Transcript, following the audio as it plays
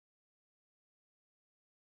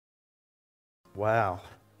Wow.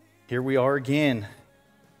 Here we are again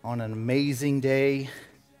on an amazing day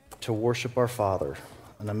to worship our Father.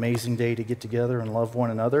 An amazing day to get together and love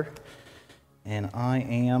one another. And I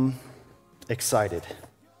am excited.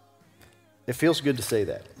 It feels good to say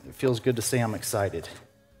that. It feels good to say I'm excited.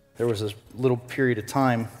 There was a little period of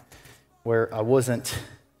time where I wasn't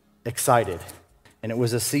excited. And it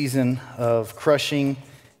was a season of crushing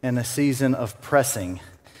and a season of pressing.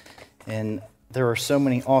 And there are so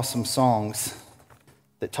many awesome songs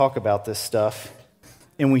that talk about this stuff.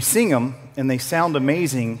 And we sing them, and they sound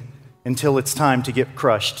amazing until it's time to get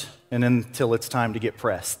crushed, and then until it's time to get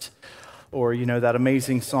pressed. Or, that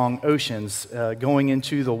amazing song, Oceans, going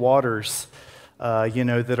into the waters,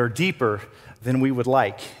 that are deeper than we would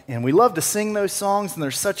like. And we love to sing those songs, and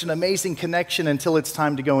there's such an amazing connection until it's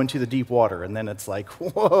time to go into the deep water. And then it's like,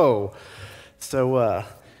 whoa. So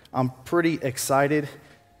I'm pretty excited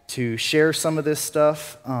to share some of this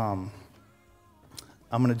stuff.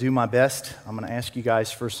 I'm going to do my best. I'm going to ask you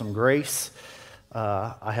guys for some grace.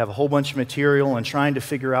 I have a whole bunch of material, and trying to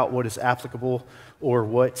figure out what is applicable or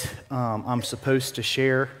what I'm supposed to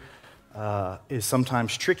share is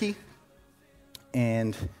sometimes tricky.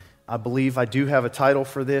 And I believe I do have a title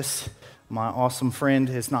for this. My awesome friend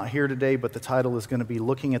is not here today, but the title is going to be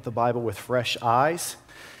Looking at the Bible with Fresh Eyes.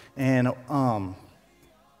 And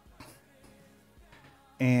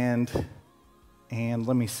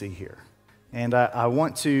let me see here. And I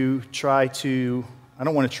want to try to, I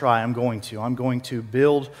don't want to try, I'm going to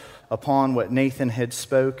build upon what Nathan had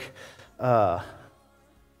spoke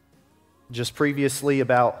just previously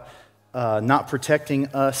about not protecting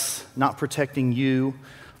us, not protecting you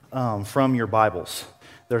from your Bibles.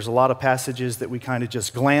 There's a lot of passages that we kind of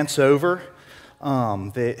just glance over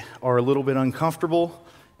that are a little bit uncomfortable.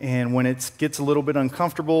 And when it gets a little bit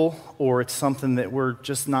uncomfortable, or it's something that we're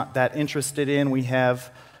just not that interested in,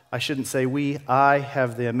 I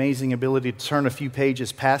have the amazing ability to turn a few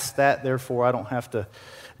pages past that, therefore I don't have to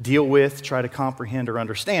try to comprehend or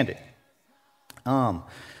understand it.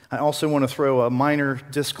 I also want to throw a minor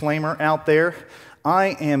disclaimer out there.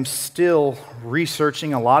 I am still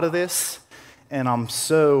researching a lot of this, and I'm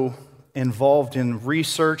so involved in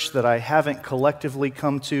research that I haven't collectively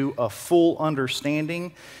come to a full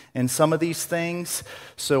understanding in some of these things.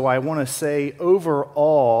 So I want to say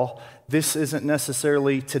overall, this isn't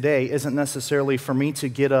necessarily for me to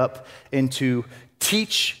get up and to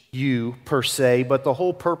teach you per se, but the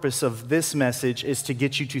whole purpose of this message is to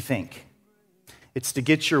get you to think. It's to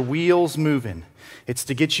get your wheels moving. It's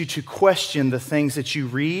to get you to question the things that you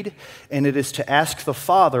read, and it is to ask the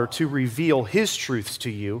Father to reveal His truths to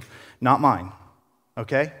you, not mine.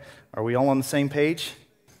 Okay? Are we all on the same page?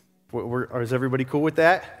 Is everybody cool with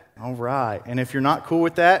that? All right. And if you're not cool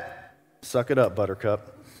with that, suck it up,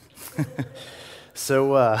 Buttercup.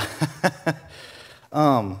 So,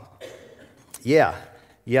 the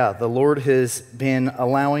Lord has been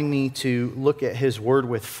allowing me to look at His Word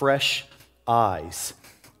with fresh eyes.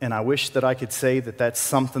 And I wish that I could say that that's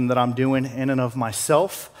something that I'm doing in and of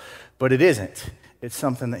myself, but it isn't. It's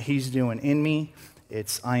something that He's doing in me.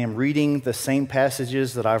 I am reading the same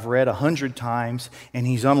passages that I've read 100 times, and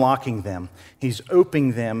He's unlocking them. He's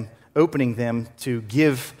opening them to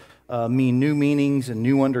give me new meanings and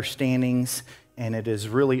new understandings, and it is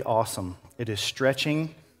really awesome. It is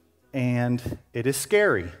stretching, and it is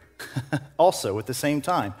scary also at the same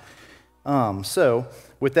time. So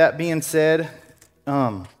with that being said,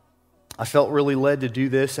 I felt really led to do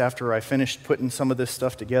this after I finished putting some of this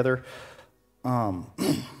stuff together.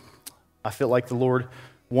 I feel like the Lord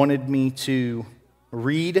wanted me to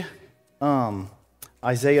read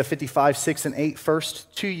Isaiah 55, 6, and 8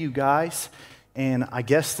 first to you guys. And I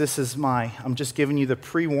guess I'm just giving you the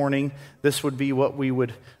pre-warning. This would be what we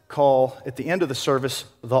would call, at the end of the service,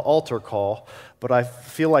 the altar call. But I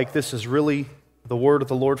feel like this is really the word of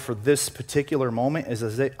the Lord for this particular moment,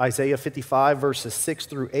 is Isaiah 55, verses 6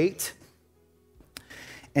 through 8.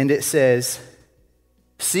 And it says,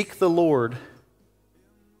 "Seek the Lord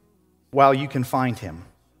while you can find Him.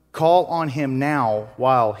 Call on Him now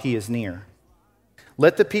while He is near.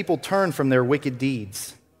 Let the people turn from their wicked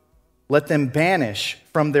deeds. Let them banish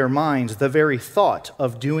from their minds the very thought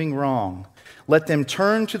of doing wrong. Let them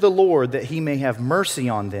turn to the Lord that He may have mercy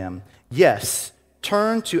on them. Yes,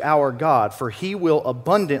 turn to our God, for He will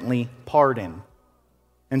abundantly pardon."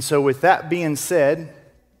 And so with that being said,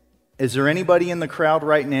 is there anybody in the crowd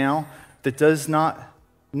right now that does not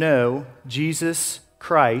know Jesus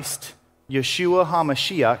Christ, Yeshua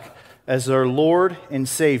HaMashiach, as their Lord and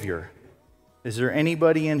Savior? Is there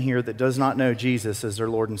anybody in here that does not know Jesus as their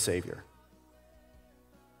Lord and Savior?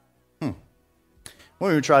 We're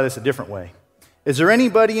going to try this a different way. Is there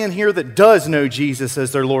anybody in here that does know Jesus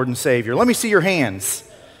as their Lord and Savior? Let me see your hands.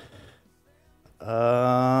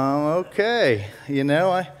 Okay.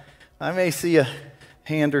 I may see a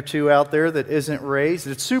hand or two out there that isn't raised.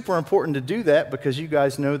 It's super important to do that because you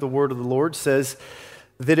guys know the word of the Lord says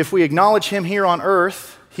that if we acknowledge him here on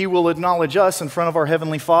earth, he will acknowledge us in front of our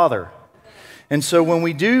Heavenly Father. And so when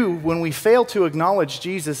we fail to acknowledge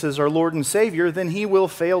Jesus as our Lord and Savior, then he will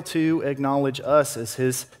fail to acknowledge us as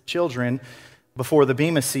his children before the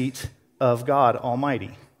bema seat of God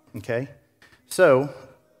Almighty. Okay? So,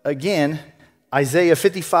 again, Isaiah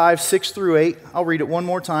 55, 6 through 8, I'll read it one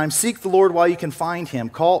more time. Seek the Lord while you can find him.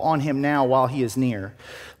 Call on him now while he is near.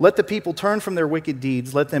 Let the people turn from their wicked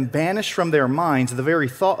deeds. Let them banish from their minds the very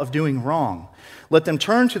thought of doing wrong. Let them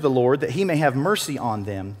turn to the Lord that he may have mercy on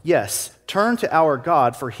them. Yes, turn to our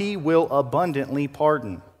God, for he will abundantly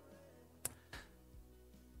pardon.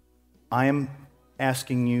 I am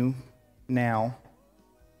asking you now,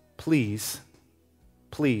 please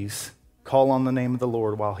call on the name of the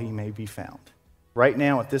Lord while he may be found. Right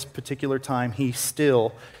now, at this particular time, he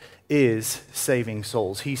still is saving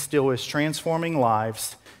souls. He still is transforming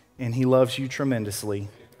lives, and he loves you tremendously.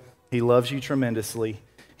 He loves you tremendously.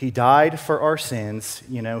 He died for our sins.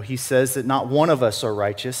 He says that not one of us are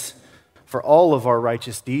righteous, for all of our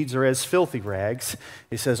righteous deeds are as filthy rags.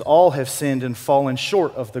 He says all have sinned and fallen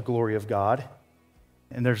short of the glory of God.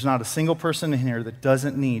 And there's not a single person in here that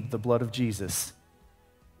doesn't need the blood of Jesus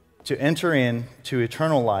to enter into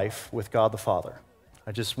eternal life with God the Father.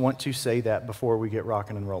 I just want to say that before we get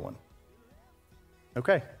rocking and rolling.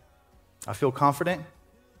 Okay. I feel confident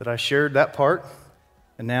that I shared that part,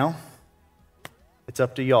 and now it's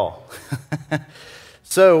up to y'all.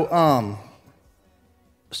 So I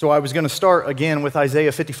was going to start again with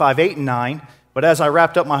Isaiah 55, 8 and 9, but as I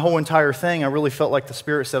wrapped up my whole entire thing, I really felt like the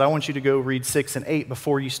Spirit said, I want you to go read 6 and 8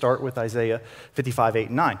 before you start with Isaiah 55, 8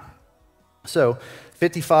 and 9. So,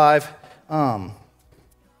 55, and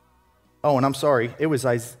I'm sorry, it was,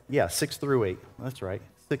 6 through 8. That's right,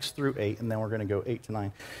 6 through 8, and then we're going to go 8 to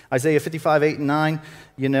 9. Isaiah 55, 8 and 9,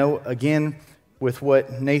 again, with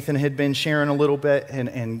what Nathan had been sharing a little bit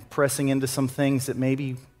and pressing into some things that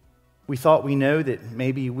maybe we thought we know that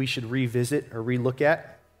maybe we should revisit or relook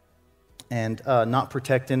at, and not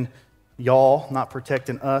protecting y'all, not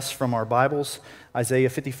protecting us from our Bibles. Isaiah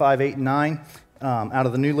 55, 8 and 9. Out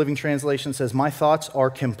of the New Living Translation says, my thoughts are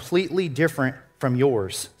completely different from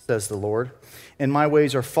yours, says the Lord, and my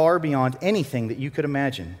ways are far beyond anything that you could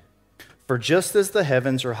imagine. For just as the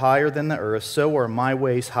heavens are higher than the earth, so are my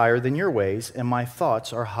ways higher than your ways, and my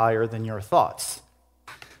thoughts are higher than your thoughts.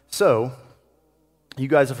 So, you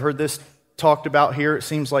guys have heard this talked about here. It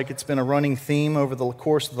seems like it's been a running theme over the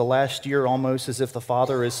course of the last year, almost as if the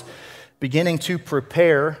Father is beginning to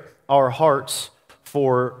prepare our hearts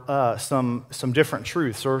for some different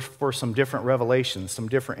truths, or for some different revelations, some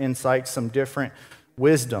different insights, some different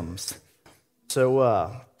wisdoms.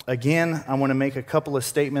 So again, I want to make a couple of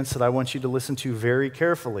statements that I want you to listen to very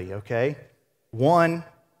carefully, okay? One,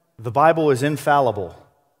 the Bible is infallible.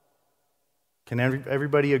 Can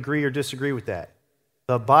everybody agree or disagree with that?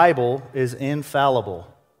 The Bible is infallible,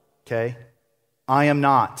 okay? I am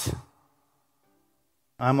not.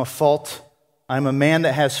 I'm a man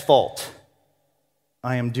that has fault.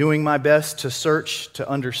 I am doing my best to search, to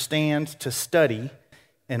understand, to study,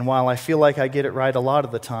 and while I feel like I get it right a lot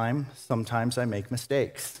of the time, sometimes I make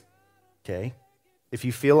mistakes, okay? If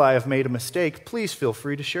you feel I have made a mistake, please feel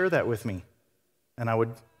free to share that with me, and I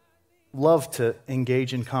would love to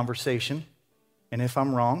engage in conversation, and if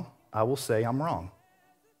I'm wrong, I will say I'm wrong,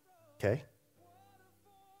 okay?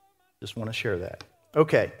 Just want to share that.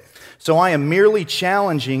 Okay, so I am merely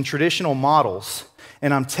challenging traditional models,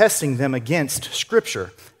 and I'm testing them against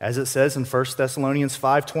Scripture, as it says in 1 Thessalonians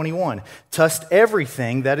 5:21. Test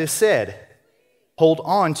everything that is said. Hold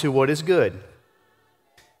on to what is good.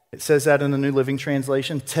 It says that in the New Living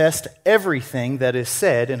Translation. Test everything that is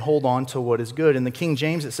said and hold on to what is good. In the King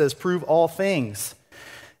James, it says, prove all things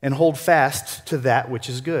and hold fast to that which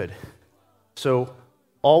is good. So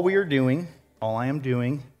all I am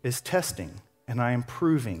doing is testing, and I am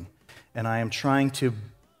proving, and I am trying to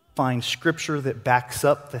find Scripture that backs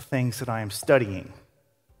up the things that I am studying.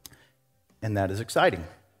 And that is exciting.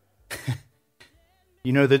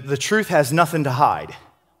 The truth has nothing to hide.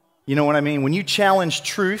 You know what I mean? When you challenge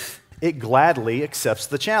truth, it gladly accepts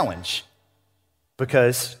the challenge.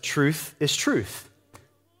 Because truth is truth.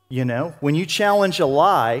 When you challenge a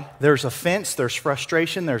lie, there's offense, there's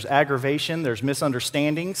frustration, there's aggravation, there's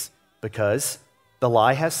misunderstandings, because the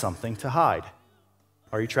lie has something to hide.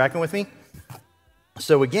 Are you tracking with me?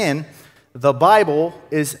 So again, the Bible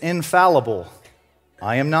is infallible.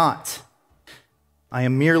 I am not. I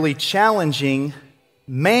am merely challenging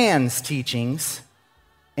man's teachings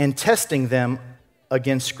and testing them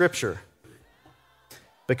against Scripture.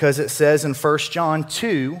 Because it says in 1 John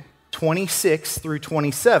 2:26 through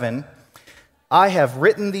 27, I have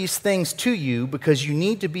written these things to you because you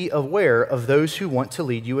need to be aware of those who want to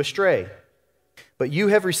lead you astray. But you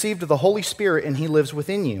have received the Holy Spirit and He lives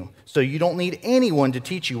within you, so you don't need anyone to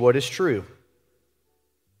teach you what is true.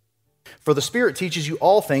 For the Spirit teaches you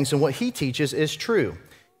all things, and what He teaches is true.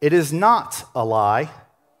 It is not a lie.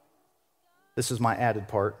 This is my added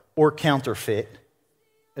part, or counterfeit.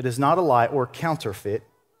 It is not a lie or counterfeit.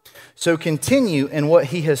 So continue in what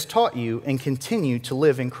He has taught you and continue to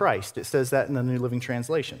live in Christ. It says that in the New Living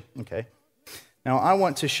Translation. Okay. Now, I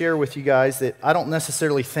want to share with you guys that I don't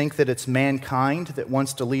necessarily think that it's mankind that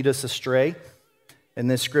wants to lead us astray. In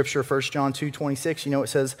this scripture, 1 John 2:26, it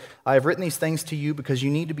says, I have written these things to you because you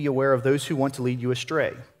need to be aware of those who want to lead you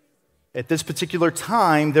astray. At this particular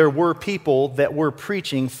time, there were people that were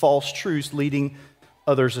preaching false truths, leading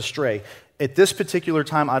others astray. At this particular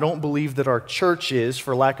time, I don't believe that our churches,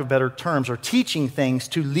 for lack of better terms, are teaching things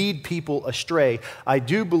to lead people astray. I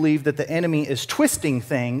do believe that the enemy is twisting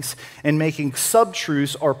things and making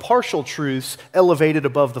sub-truths or partial truths elevated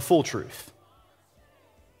above the full truth.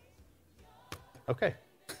 Okay.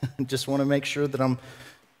 Just want to make sure that I'm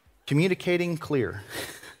communicating clear.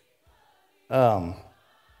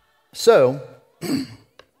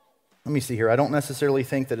 Let me see here. I don't necessarily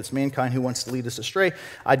think that it's mankind who wants to lead us astray.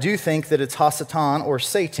 I do think that it's Hasatan or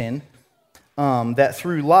Satan that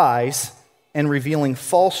through lies and revealing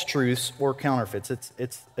false truths or counterfeits.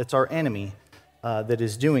 It's our enemy that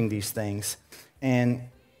is doing these things. And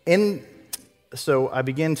so I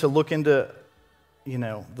begin to look into,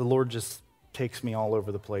 the Lord just takes me all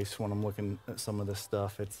over the place when I'm looking at some of this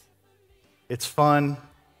stuff. It's fun.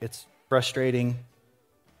 It's frustrating.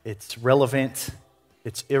 It's relevant.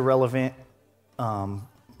 It's irrelevant.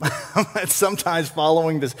 Sometimes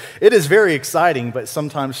following this, it is very exciting, but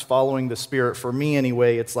sometimes following the Spirit, for me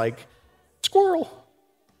anyway, it's like squirrel.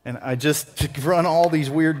 And I just run all these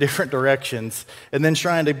weird different directions, and then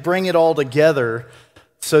trying to bring it all together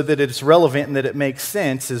so that it's relevant and that it makes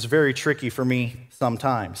sense is very tricky for me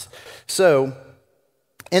sometimes. So,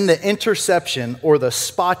 in the interception or the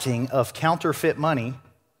spotting of counterfeit money,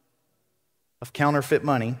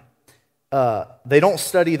 they don't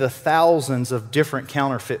study the thousands of different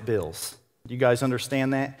counterfeit bills. You guys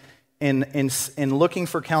understand that? In looking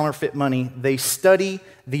for counterfeit money, they study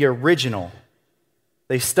the original.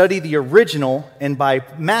 They study the original, and by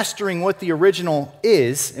mastering what the original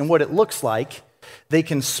is and what it looks like, they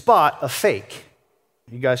can spot a fake.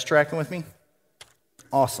 You guys tracking with me?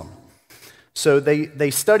 Awesome. So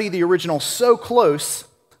they study the original so close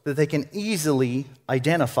that they can easily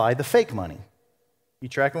identify the fake money. You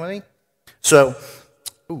tracking with me? So,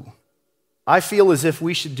 I feel as if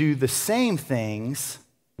we should do the same things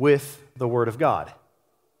with the Word of God.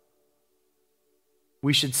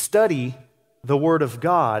 We should study the Word of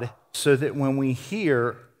God so that when we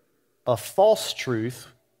hear a false truth,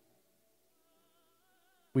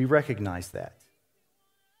 we recognize that.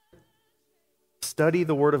 Study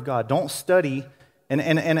the Word of God. Don't study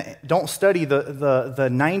and don't study the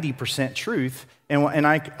 90% truth. And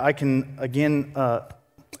I can again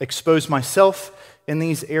expose myself in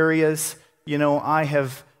these areas. I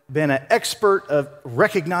have been an expert of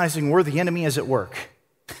recognizing where the enemy is at work.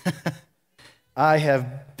 I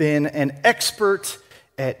have been an expert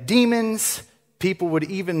at demons. People would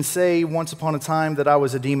even say once upon a time that I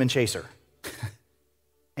was a demon chaser.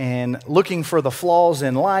 And looking for the flaws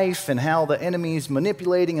in life and how the enemy's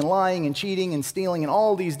manipulating and lying and cheating and stealing and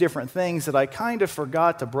all these different things that I kind of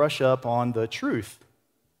forgot to brush up on the truth.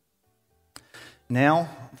 Now,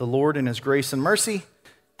 the Lord in His grace and mercy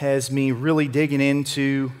has me really digging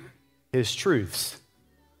into His truths.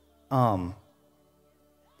 And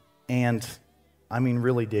I mean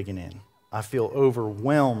really digging in. I feel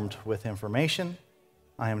overwhelmed with information.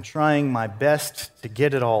 I am trying my best to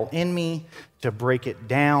get it all in me, to break it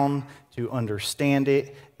down, to understand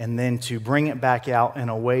it, and then to bring it back out in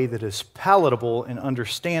a way that is palatable and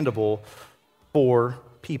understandable for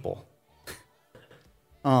people.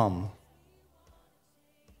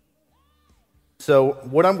 So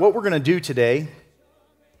what we're going to do today,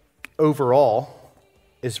 overall,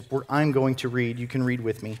 is I'm going to read, you can read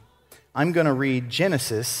with me, I'm going to read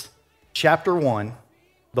Genesis chapter 1,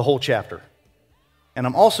 the whole chapter. And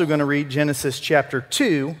I'm also going to read Genesis chapter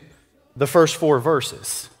 2, the first 4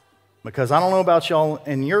 verses. Because I don't know about y'all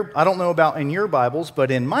in your Bibles, but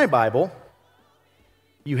in my Bible,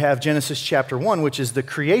 you have Genesis chapter 1, which is the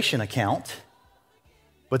creation account.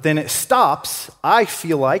 But then it stops. I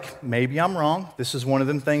feel like, maybe I'm wrong. This is one of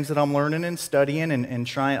them things that I'm learning and studying and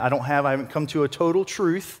trying. I haven't come to a total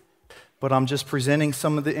truth, but I'm just presenting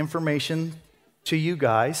some of the information to you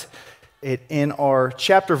guys. In our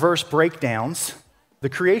chapter verse breakdowns, the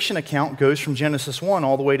creation account goes from Genesis 1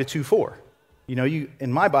 all the way to 2:4.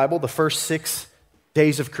 In my Bible, the first 6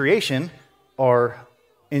 days of creation are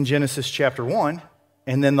in Genesis chapter 1,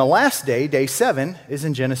 and then the last day, day 7, is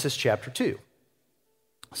in Genesis chapter 2.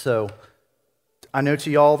 So I know to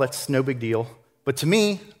y'all that's no big deal, but to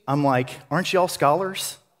me, I'm like, aren't y'all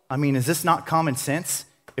scholars? I mean, is this not common sense?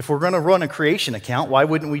 If we're going to run a creation account, why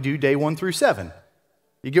wouldn't we do day 1 through 7?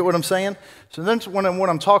 You get what I'm saying? So then what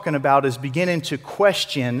I'm talking about is beginning to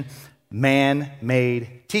question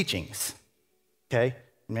man-made teachings. Okay?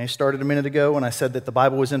 I started a minute ago when I said that the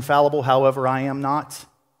Bible was infallible, however, I am not.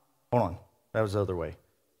 Hold on, that was the other way.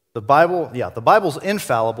 The Bible's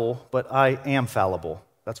infallible, but I am fallible.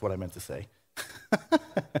 That's what I meant to say.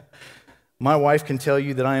 My wife can tell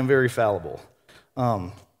you that I am very fallible.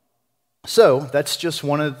 So that's just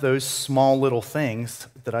one of those small little things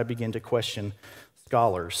that I begin to question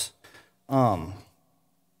scholars.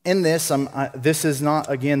 In this, this is not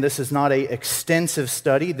an extensive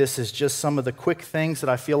study. This is just some of the quick things that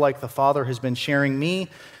I feel like the Father has been sharing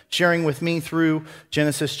with me through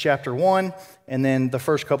Genesis chapter 1, and then the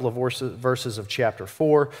first couple of verses of chapter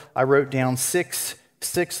 4. I wrote down six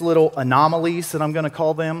little anomalies that I'm going to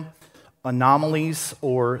call them. Anomalies,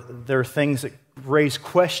 or they're things that raise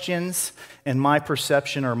questions in my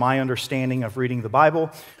perception or my understanding of reading the Bible,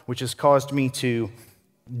 which has caused me to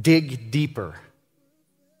dig deeper.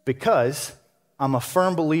 Because I'm a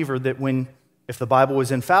firm believer that if the Bible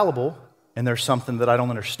is infallible and there's something that I don't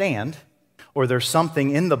understand, or there's something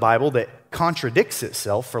in the Bible that contradicts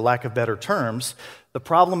itself, for lack of better terms, the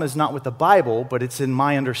problem is not with the Bible, but it's in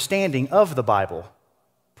my understanding of the Bible.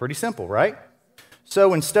 Pretty simple, right?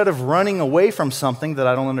 So instead of running away from something that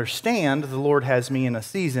I don't understand, the Lord has me in a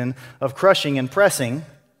season of crushing and pressing.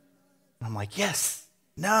 I'm like, yes,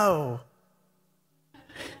 no.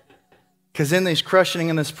 Because in this crushing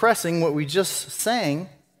and this pressing, what we just sang,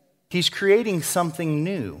 He's creating something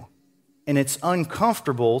new. And it's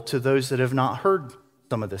uncomfortable to those that have not heard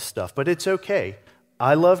some of this stuff. But it's okay.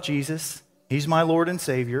 I love Jesus. He's my Lord and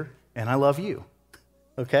Savior. And I love you.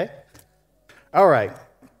 Okay? All right.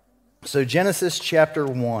 So Genesis chapter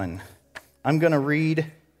 1. I'm going to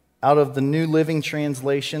read out of the New Living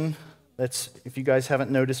Translation. If you guys haven't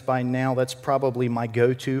noticed by now, that's probably my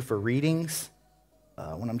go-to for readings.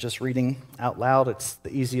 When I'm just reading out loud, it's the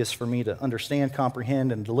easiest for me to understand,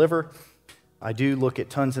 comprehend, and deliver. I do look at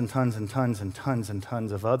tons and tons and tons and tons and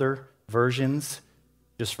tons of other versions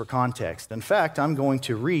just for context. In fact, I'm going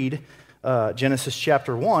to read Genesis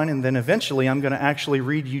chapter 1, and then eventually I'm going to actually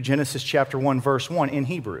read you Genesis chapter 1, verse 1 in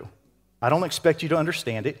Hebrew. I don't expect you to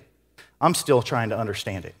understand it. I'm still trying to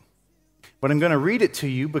understand it. But I'm going to read it to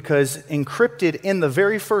you because encrypted in the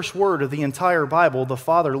very first word of the entire Bible, the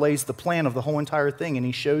Father lays the plan of the whole entire thing, and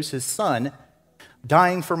He shows His Son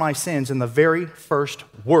dying for my sins in the very first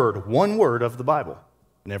word, one word of the Bible.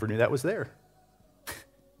 Never knew that was there.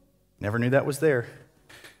 Never knew that was there.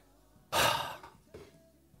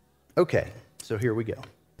 Okay, so here we go.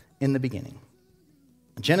 In the beginning.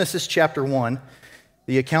 Genesis chapter 1,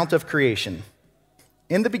 the account of creation.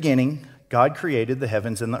 In the beginning, God created the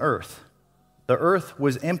heavens and the earth. The earth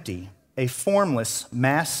was empty, a formless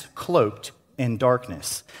mass cloaked in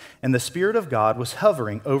darkness, and the Spirit of God was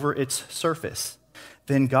hovering over its surface.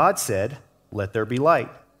 Then God said, "Let there be light,"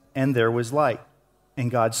 and there was light. And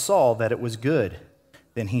God saw that it was good.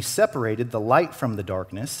 Then He separated the light from the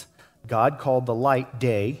darkness. God called the light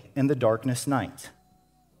day and the darkness night.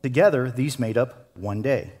 Together these made up one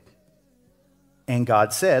day. And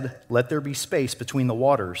God said, "Let there be space between the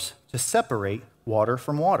waters to separate water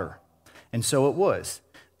from water." And so it was.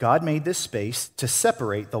 God made this space to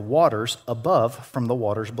separate the waters above from the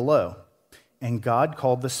waters below. And God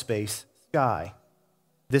called the space sky.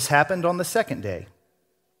 This happened on the second day.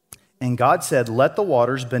 And God said, "Let the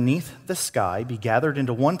waters beneath the sky be gathered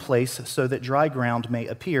into one place so that dry ground may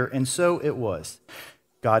appear." And so it was.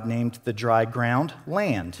 God named the dry ground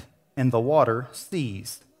land and the water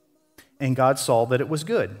seas. And God saw that it was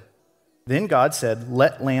good. Then God said,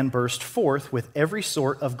 "Let land burst forth with every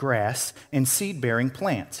sort of grass and seed-bearing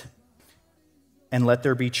plant. And let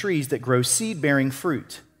there be trees that grow seed-bearing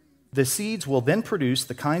fruit. The seeds will then produce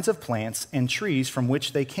the kinds of plants and trees from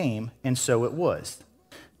which they came," and so it was.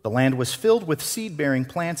 The land was filled with seed-bearing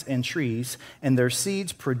plants and trees, and their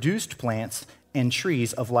seeds produced plants and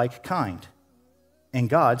trees of like kind. And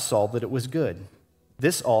God saw that it was good.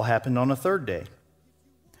 This all happened on a third day.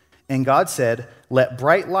 And God said, "Let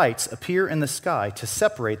bright lights appear in the sky to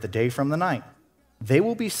separate the day from the night. They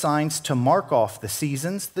will be signs to mark off the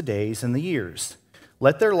seasons, the days, and the years.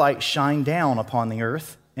 Let their light shine down upon the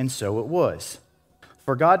earth," and so it was.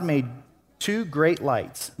 For God made two great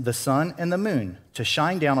lights, the sun and the moon, to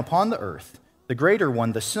shine down upon the earth. The greater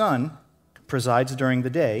one, the sun, presides during the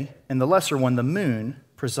day, and the lesser one, the moon,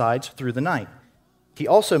 presides through the night. He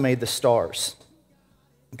also made the stars.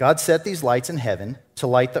 God set these lights in heaven to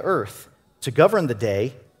light the earth, to govern the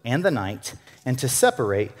day and the night, and to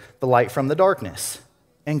separate the light from the darkness.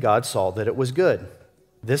 And God saw that it was good.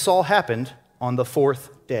 This all happened on the fourth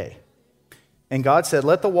day. And God said,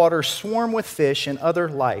 "Let the waters swarm with fish and other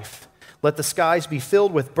life. Let the skies be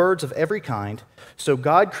filled with birds of every kind." So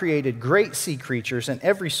God created great sea creatures and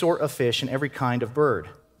every sort of fish and every kind of bird.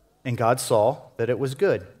 And God saw that it was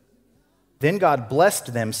good. Then God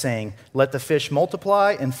blessed them, saying, "Let the fish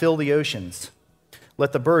multiply and fill the oceans.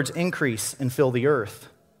 Let the birds increase and fill the earth."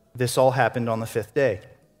 This all happened on the fifth day.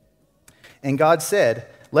 And God said,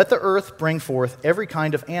 "Let the earth bring forth every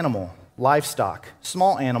kind of animal, livestock,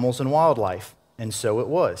 small animals, and wildlife." And so it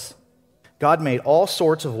was. God made all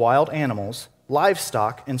sorts of wild animals,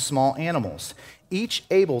 livestock, and small animals, each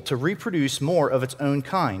able to reproduce more of its own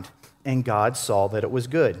kind. And God saw that it was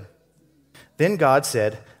good. Then God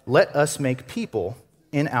said, "Let us make people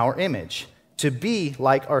in our image, to be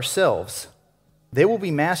like ourselves. They will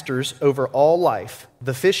be masters over all life,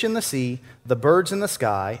 the fish in the sea, the birds in the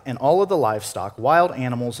sky, and all of the livestock, wild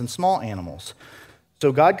animals, and small animals."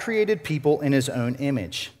 So God created people in his own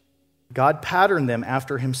image. God patterned them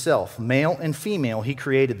after himself. Male and female, he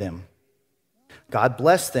created them. God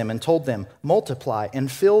blessed them and told them, "Multiply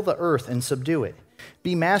and fill the earth and subdue it.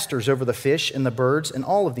 Be masters over the fish and the birds and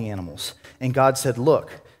all of the animals." And God said,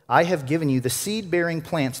 "Look, I have given you the seed-bearing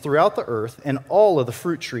plants throughout the earth and all of the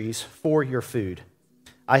fruit trees for your food.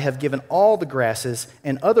 I have given all the grasses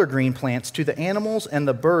and other green plants to the animals and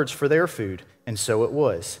the birds for their food." And so it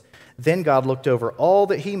was. Then God looked over all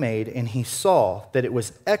that he made, and he saw that it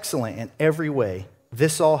was excellent in every way.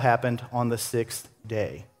 This all happened on the sixth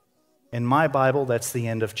day. In my Bible, that's the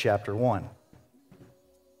end of chapter 1.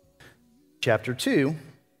 Chapter 2,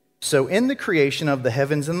 so in the creation of the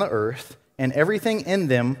heavens and the earth, and everything in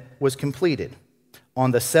them was completed. On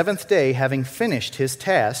the seventh day, having finished his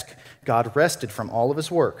task, God rested from all of his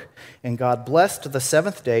work. And God blessed the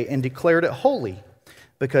seventh day and declared it holy,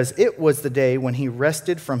 because it was the day when he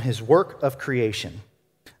rested from his work of creation.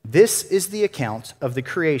 This is the account of the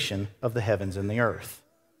creation of the heavens and the earth.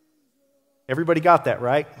 Everybody got that,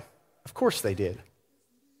 right? Of course they did.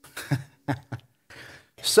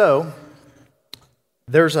 So,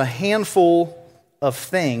 there's a handful of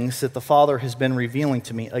things that the Father has been revealing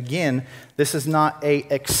to me. Again, this is not an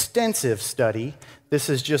extensive study. This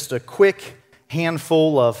is just a quick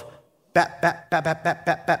handful of bat, bat, bat, bat, bat,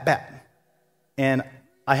 bat, bat, bat. And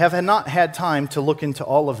I have not had time to look into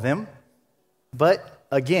all of them, but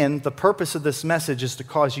again, the purpose of this message is to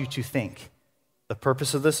cause you to think. The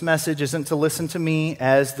purpose of this message isn't to listen to me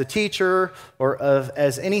as the teacher or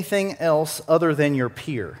as anything else other than your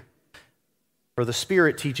peer. For the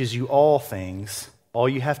Spirit teaches you all things. All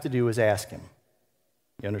you have to do is ask him.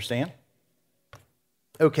 You understand?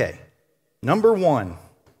 Okay, number 1.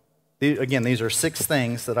 Again, these are 6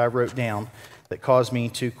 things that I wrote down that caused me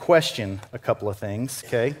to question a couple of things,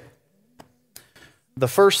 okay? The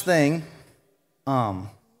first thing,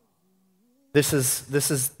 this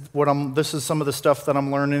is some of the stuff that I'm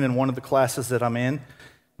learning in one of the classes that I'm in.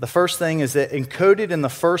 The first thing is that encoded in the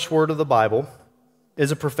first word of the Bible is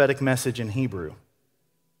a prophetic message in Hebrew.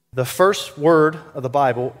 The first word of the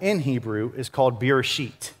Bible in Hebrew is called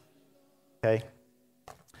Bereshit. Okay?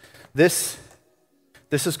 This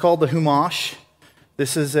is called the Humash.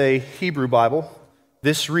 This is a Hebrew Bible.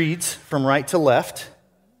 This reads from right to left,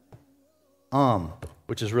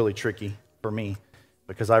 which is really tricky for me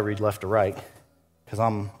because I read left to right because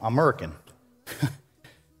I'm American.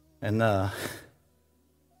 And wow.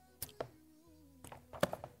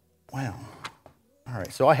 All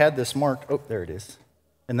right, so I had this mark. Oh, there it is.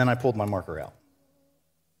 And then I pulled my marker out.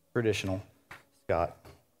 Traditional. Scott.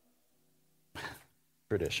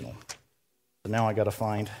 Traditional. So now I got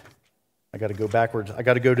to go backwards. I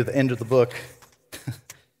got to go to the end of the book.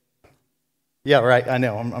 Yeah, right, I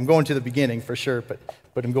know. I'm going to the beginning for sure, but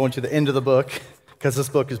I'm going to the end of the book because this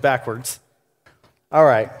book is backwards. All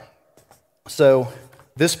right. So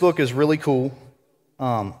this book is really cool.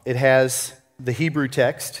 It has the Hebrew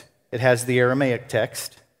text. It has the Aramaic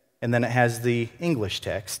text, and then it has the English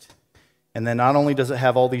text. And then not only does it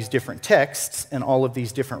have all these different texts and all of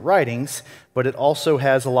these different writings, but it also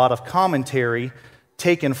has a lot of commentary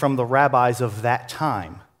taken from the rabbis of that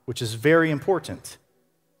time, which is very important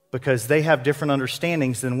because they have different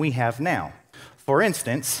understandings than we have now. For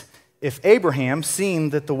instance, if Abraham seen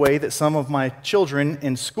that the way that some of my children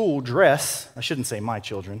in school dress, I shouldn't say my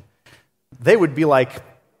children, they would be like,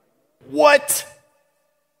 what?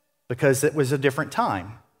 Because it was a different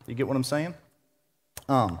time. You get what I'm saying?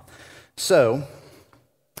 And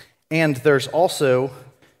there's also,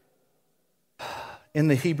 in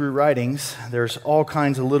the Hebrew writings, there's all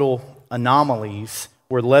kinds of little anomalies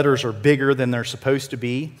where letters are bigger than they're supposed to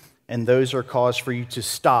be, and those are cause for you to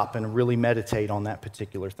stop and really meditate on that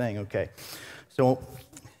particular thing. Okay, so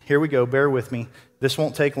here we go. Bear with me. This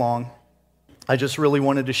won't take long. I just really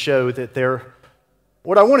wanted to show that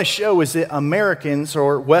what I want to show is that Americans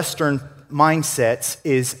or Western mindsets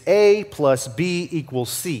is A plus B equals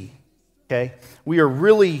C. Okay, we are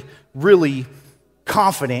really, really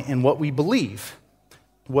confident in what we believe.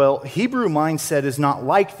 Well, Hebrew mindset is not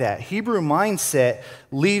like that. Hebrew mindset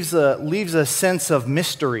leaves a sense of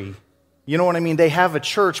mystery. You know what I mean? They have a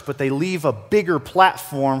church, but they leave a bigger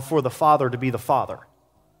platform for the Father to be the Father.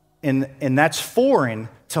 And that's foreign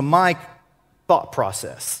to my thought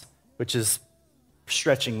process, which is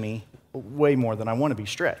stretching me way more than I want to be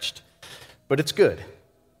stretched. But it's good.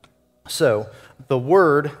 So, the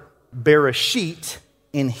word Bereshit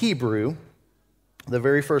in Hebrew, the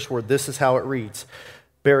very first word, this is how it reads.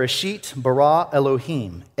 Bereshit bara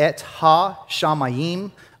Elohim et ha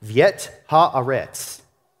shamayim v'et haaretz.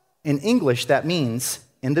 In English, that means,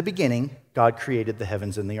 in the beginning, God created the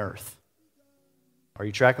heavens and the earth. Are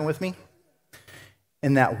you tracking with me?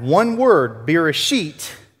 In that one word,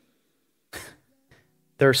 Bereshit,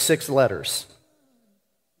 there are 6 letters.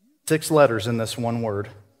 6 letters in this one word.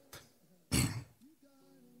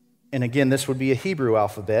 And again, this would be a Hebrew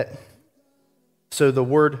alphabet. So the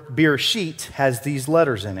word Bereshit has these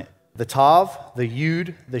letters in it. The Tav, the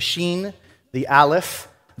Yud, the Shin, the Aleph,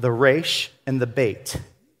 the Resh, and the Beit.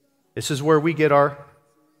 This is where we get our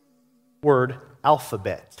word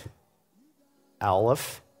alphabet.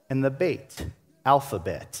 Aleph and the Beit.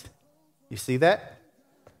 Alphabet. You see that?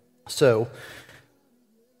 So,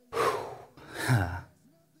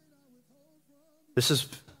 this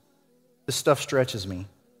stuff stretches me.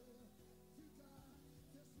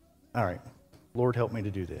 All right. Lord, help me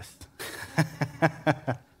to do this.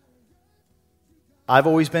 I've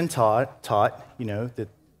always been taught, that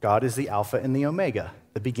God is the Alpha and the Omega,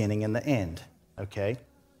 the beginning and the end, okay?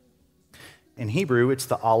 In Hebrew, it's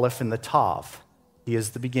the Aleph and the Tav. He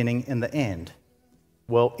is the beginning and the end.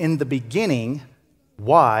 Well, in the beginning,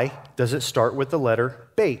 why does it start with the letter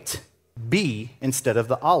Beit? B instead of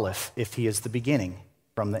the Aleph, if he is the beginning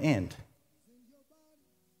from the end?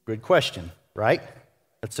 Good question, right?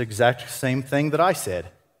 That's the exact same thing that I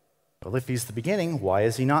said. Well, if he's the beginning, why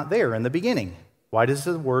is he not there in the beginning? Why does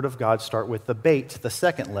the word of God start with the Beit, the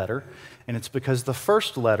second letter? And it's because the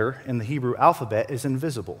first letter in the Hebrew alphabet is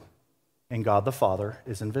invisible, and God the Father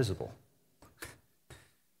is invisible.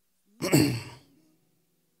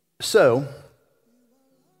 So,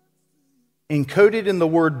 encoded in the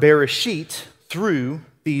word Bereshit through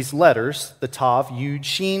these letters, the Tav, Yud,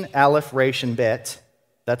 Shin, Aleph, Resh, and Bet,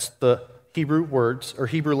 that's the Hebrew words, or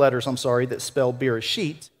Hebrew letters, that spell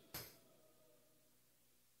Bereshit.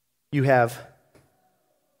 You have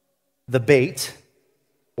the Beit,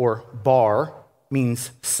 or bar,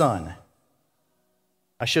 means sun.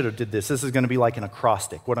 I should have did this. This is going to be like an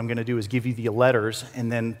acrostic. What I'm going to do is give you the letters, and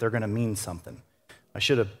then they're going to mean something. I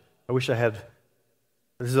wish I had,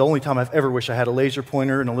 this is the only time I've ever wished I had a laser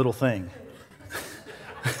pointer and a little thing.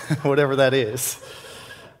 Whatever that is.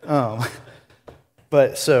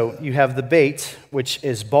 But so you have the Beit, which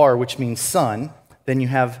is bar, which means sun. Then you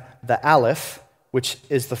have the Aleph, which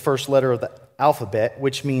is the first letter of the alphabet,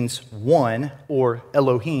 which means one, or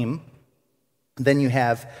Elohim. Then you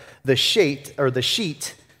have the Shet, or the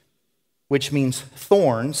Sheet, which means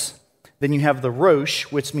thorns. Then you have the Rosh,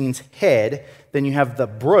 which means head. Then you have the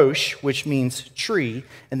Brosh, which means tree.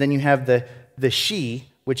 And then you have the She,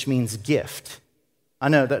 which means gift. I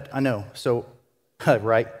know. So,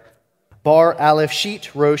 right? Bar, Aleph,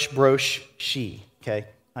 Sheet, Rosh, Brosh, She. Okay?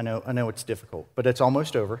 I know it's difficult, but it's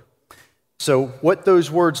almost over. So what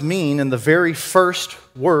those words mean in the very first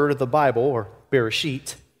word of the Bible, or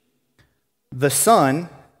Bereshit, the son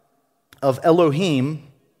of Elohim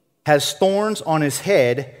has thorns on his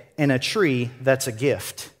head and a tree that's a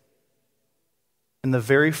gift. In the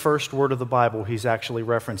very first word of the Bible, he's actually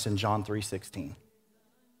referenced in John 3:16.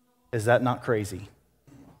 Is that not crazy?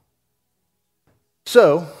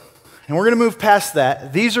 So, and we're going to move past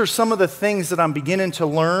that. These are some of the things that I'm beginning to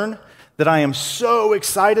learn that I am so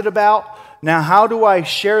excited about. Now, how do I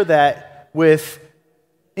share that with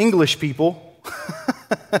English people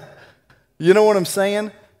You know what I'm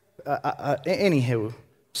saying? Anywho,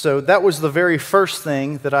 so that was the very first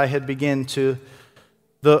thing that I had begun to,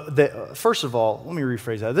 first of all, let me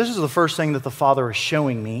rephrase that. This is the first thing that the Father is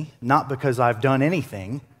showing me, not because I've done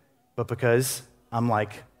anything, but because I'm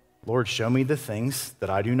like, Lord, show me the things that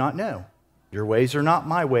I do not know. Your ways are not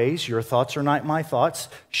my ways. Your thoughts are not my thoughts.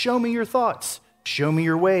 Show me your thoughts. Show me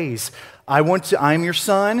your ways. I'm your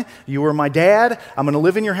son. You are my dad. I'm going to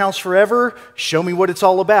live in your house forever. Show me what it's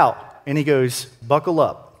all about. And he goes, buckle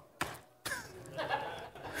up.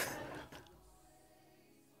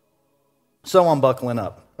 So I'm buckling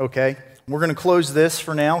up, okay? We're going to close this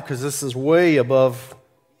for now because this is way above.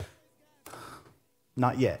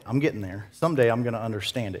 Not yet. I'm getting there. Someday I'm going to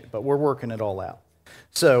understand it, but we're working it all out.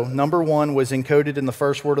 So, number one was encoded in the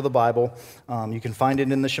first word of the Bible. You can find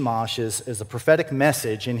it in the Shamash as a prophetic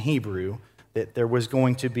message in Hebrew that there was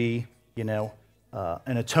going to be,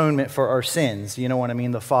 an atonement for our sins. You know what I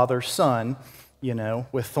mean? The Father's Son,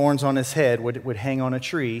 with thorns on his head would hang on a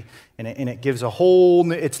tree, and it gives a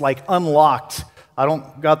whole, it's like unlocked. I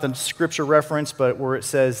don't got the scripture reference, but where it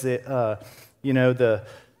says that,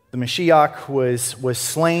 the Mashiach was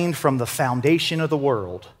slain from the foundation of the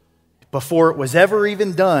world. Before it was ever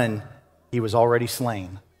even done, he was already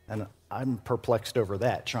slain. And I'm perplexed over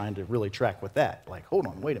that, trying to really track with that. Like, hold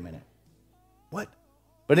on, wait a minute. What?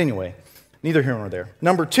 But anyway, neither here nor there.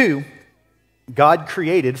 Number two, God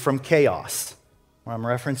created from chaos. I'm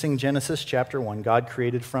referencing Genesis chapter 1. God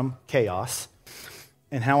created from chaos.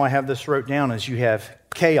 And how I have this wrote down is you have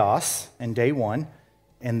chaos in day 1,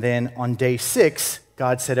 and then on day 6,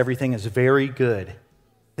 God said everything is very good.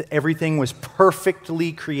 Everything was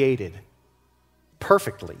perfectly created.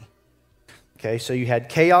 Perfectly. Okay, so you had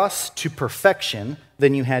chaos to perfection,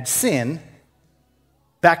 then you had sin,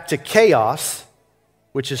 back to chaos,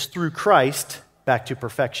 which is through Christ, back to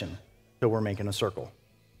perfection. So we're making a circle.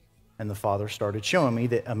 And the Father started showing me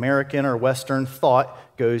that American or Western thought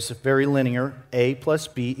goes very linear, A plus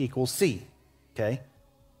B equals C. Okay?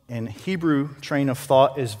 And Hebrew train of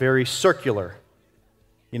thought is very circular.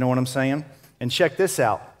 You know what I'm saying? And check this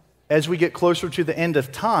out. As we get closer to the end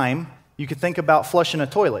of time, you could think about flushing a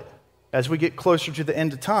toilet. As we get closer to the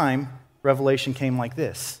end of time, Revelation came like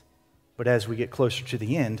this. But as we get closer to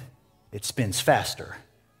the end, it spins faster.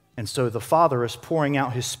 And so the Father is pouring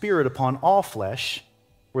out His Spirit upon all flesh,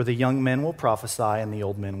 where the young men will prophesy and the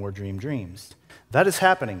old men will dream dreams. That is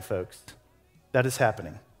happening, folks. That is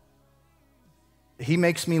happening. He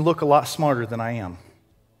makes me look a lot smarter than I am.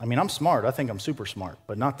 I mean, I'm smart. I think I'm super smart,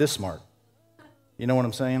 but not this smart. You know what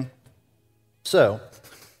I'm saying? So,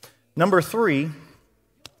 number 3,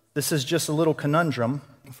 this is just a little conundrum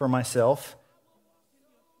for myself.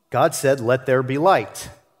 God said, let there be light.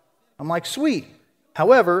 I'm like, sweet.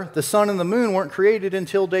 However, the sun and the moon weren't created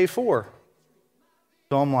until day 4.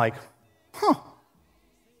 So I'm like,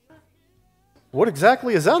 what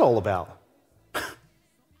exactly is that all about?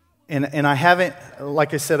 And I haven't,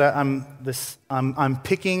 like I said, I'm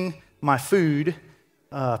picking my food,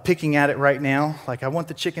 picking at it right now. Like I want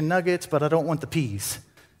the chicken nuggets, but I don't want the peas.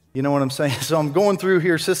 You know what I'm saying? So I'm going through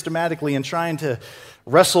here systematically and trying to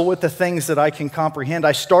wrestle with the things that I can comprehend.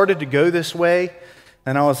 I started to go this way,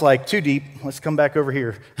 and I was like, too deep. Let's come back over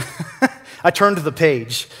here. I turned to the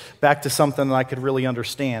page, back to something that I could really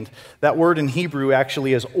understand. That word in Hebrew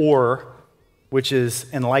actually is or, which is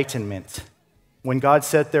enlightenment. When God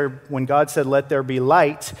said, let there be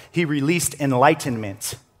light, He released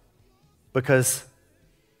enlightenment because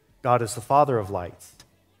God is the Father of lights.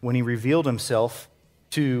 When He revealed Himself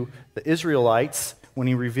to the Israelites, when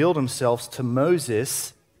He revealed Himself to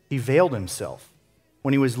Moses, He veiled Himself.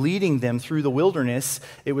 When He was leading them through the wilderness,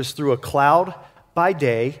 it was through a cloud by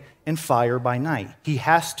day and fire by night. He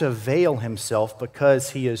has to veil Himself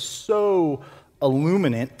because He is so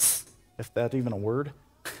illuminant, if that's even a word.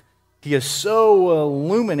 He is so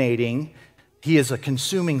illuminating. He is a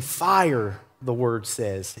consuming fire, the word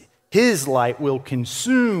says. His light will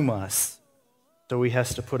consume us. So He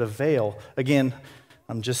has to put a veil. Again,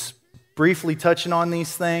 I'm just briefly touching on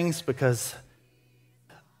these things because,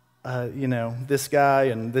 this guy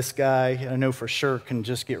and this guy, I know for sure, can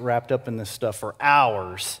just get wrapped up in this stuff for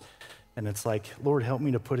hours. And it's like, Lord, help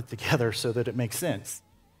me to put it together so that it makes sense.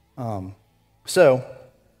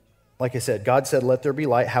 Like I said, God said, let there be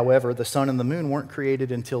light. However, the sun and the moon weren't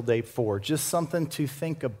created until day 4. Just something to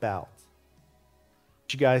think about.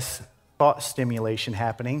 You guys, thought stimulation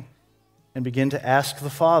happening, and begin to ask the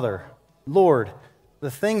Father, Lord, the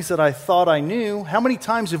things that I thought I knew, how many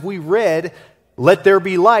times have we read, let there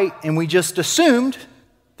be light, and we just assumed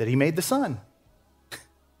that He made the sun?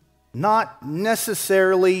 Not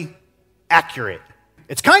necessarily accurate.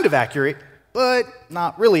 It's kind of accurate, but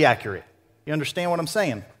not really accurate. You understand what I'm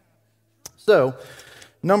saying? So,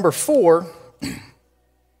 number 4,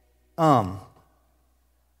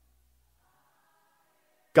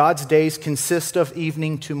 God's days consist of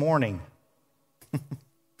evening to morning.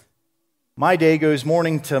 My day goes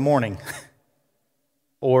morning to morning.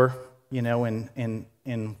 Or,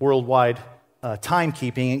 in worldwide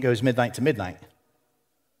timekeeping, it goes midnight to midnight.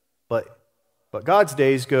 But God's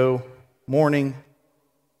days go they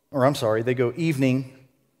go evening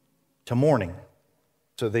to morning.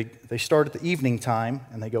 So they start at the evening time,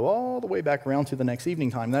 and they go all the way back around to the next evening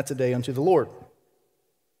time. That's a day unto the Lord.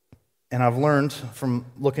 And I've learned from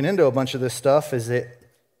looking into a bunch of this stuff is that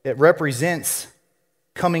it represents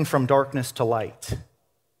coming from darkness to light.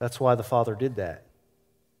 That's why the Father did that.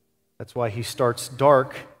 That's why he starts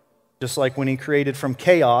dark, just like when he created from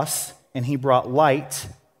chaos and he brought light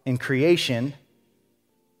in creation.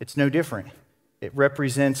 It's no different. It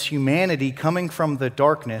represents humanity coming from the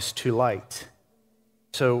darkness to light.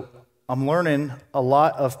 So I'm learning a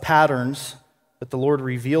lot of patterns that the Lord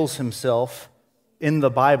reveals himself in the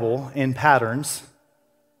Bible in patterns.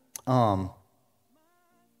 And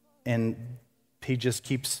he just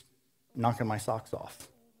keeps knocking my socks off,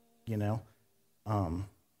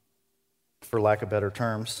 for lack of better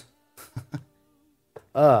terms.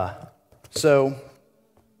 So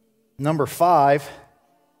number 5,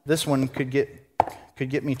 this one could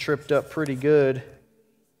get me tripped up pretty good.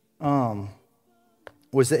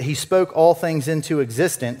 Was that he spoke all things into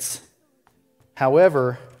existence.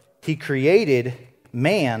 However, he created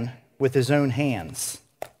man with his own hands.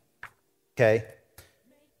 Okay?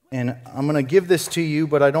 And I'm going to give this to you,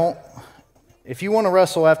 but if you want to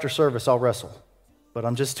wrestle after service, I'll wrestle. But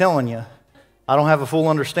I'm just telling you, I don't have a full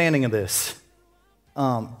understanding of this.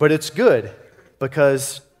 But it's good,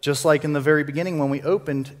 because just like in the very beginning when we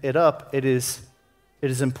opened it up, it is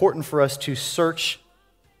important for us to search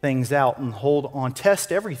things out and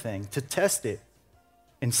test everything, to test it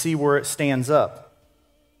and see where it stands up.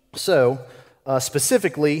 So,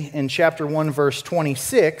 specifically in chapter 1, verse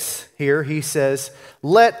 26, here he says,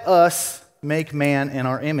 "Let us make man in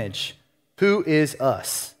our image." Who is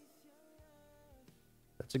us?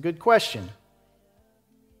 That's a good question.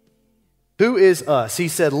 Who is us? He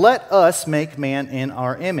said, "Let us make man in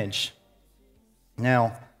our image."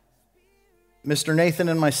 Now, Mr. Nathan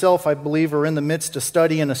and myself, I believe, are in the midst of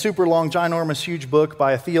studying a super long, ginormous, huge book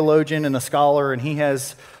by a theologian and a scholar, and he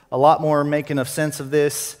has a lot more making of sense of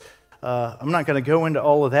this. I'm not going to go into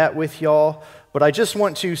all of that with y'all, but I just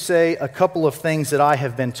want to say a couple of things that I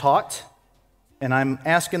have been taught, and I'm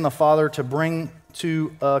asking the Father to bring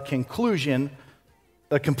to a conclusion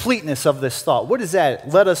the completeness of this thought. What is that?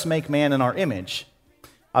 Let us make man in our image.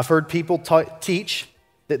 I've heard people teach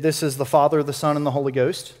that this is the Father, the Son, and the Holy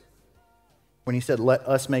Ghost. When he said, "Let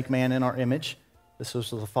us make man in our image," this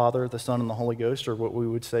was the Father, the Son, and the Holy Ghost, or what we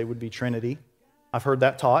would say would be Trinity. I've heard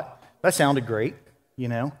that taught. That sounded great,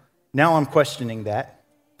 Now I'm questioning that,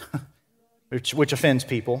 which offends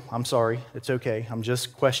people. I'm sorry. It's okay. I'm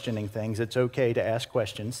just questioning things. It's okay to ask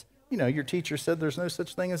questions. Your teacher said there's no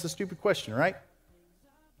such thing as a stupid question, right?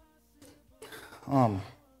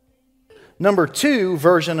 Number 2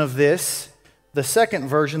 version of this, the second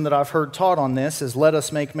version that I've heard taught on this is "Let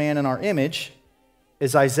us make man in our image,"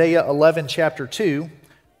 is Isaiah 11, chapter 2,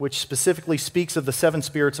 which specifically speaks of the 7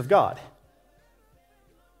 spirits of God.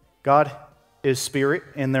 God is spirit,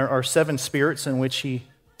 and there are 7 spirits in which he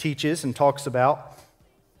teaches and talks about.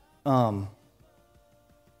 And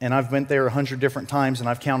I've went there 100 different times, and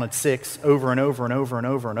I've counted 6 over and over and over and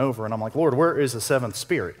over and over. And I'm like, "Lord, where is the 7th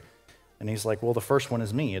spirit?" And he's like, "Well, the first one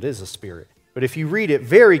is me. It is a spirit." But if you read it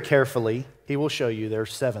very carefully, he will show you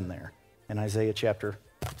there's 7 there in Isaiah chapter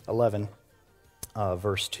 11,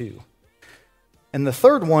 verse 2. And the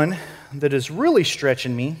third one that is really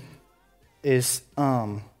stretching me is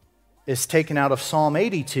taken out of Psalm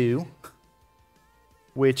 82,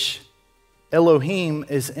 which Elohim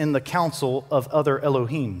is in the council of other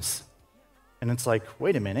Elohims. And it's like,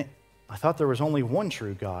 wait a minute, I thought there was only one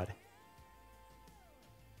true God.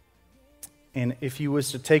 And if you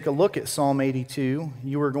was to take a look at Psalm 82,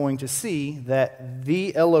 you are going to see that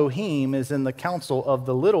the Elohim is in the council of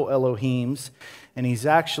the little Elohims, and he's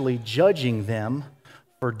actually judging them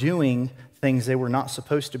for doing things they were not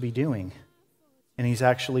supposed to be doing. And he's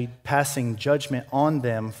actually passing judgment on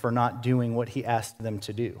them for not doing what he asked them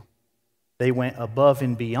to do. They went above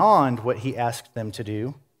and beyond what he asked them to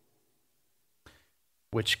do,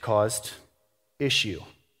 which caused issue.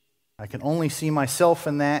 I can only see myself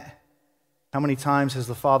in that. How many times has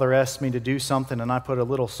the Father asked me to do something and I put a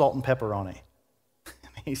little salt and pepper on it?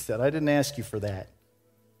 He said, "I didn't ask you for that."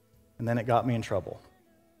 And then it got me in trouble.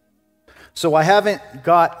 So I haven't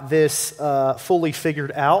got this fully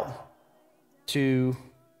figured out to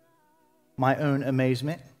my own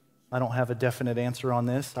amazement. I don't have a definite answer on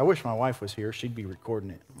this. I wish my wife was here. She'd be recording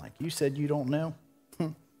it. I'm like, you said you don't know?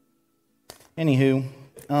 Anywho,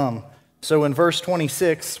 so in verse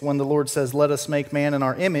 26, when the Lord says, let us make man in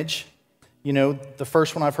our image, you know, the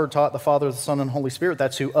first one I've heard taught, the Father, the Son, and Holy Spirit,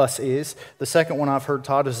 that's who us is. The second one I've heard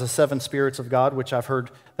taught is the seven spirits of God, which I've heard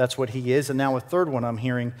that's what he is. And now a third one I'm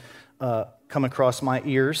hearing come across my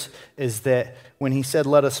ears is that when he said,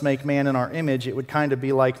 let us make man in our image, it would kind of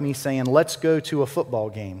be like me saying, let's go to a football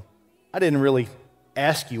game. I didn't really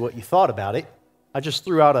ask you what you thought about it. I just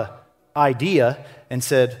threw out an idea and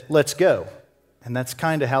said, let's go. And that's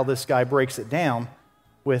kind of how this guy breaks it down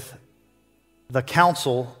with the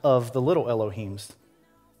counsel of the little Elohims.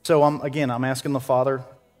 So I'm asking the Father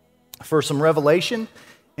for some revelation,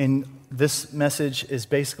 and this message is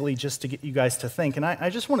basically just to get you guys to think. And I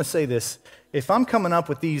just want to say this. If I'm coming up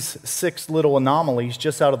with these 6 little anomalies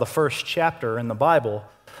just out of the first chapter in the Bible,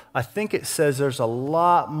 I think it says there's a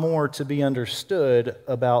lot more to be understood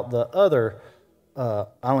about the other, I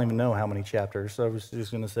don't even know how many chapters. So I was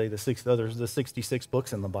just going to say the 66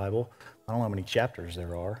 books in the Bible. I don't know how many chapters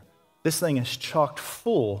there are. This thing is chock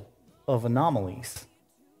full of anomalies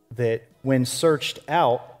that when searched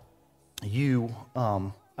out,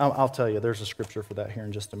 I'll tell you, there's a scripture for that here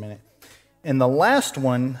in just a minute. And the last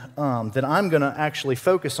one that I'm going to actually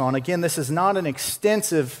focus on, again, this is not an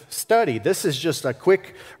extensive study. This is just a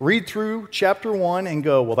quick read through chapter 1 and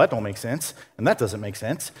go, well, that don't make sense, and that doesn't make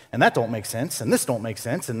sense, and that don't make sense, and this don't make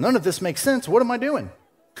sense, and none of this makes sense. What am I doing?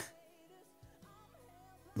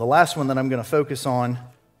 The last one that I'm going to focus on,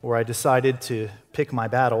 where I decided to pick my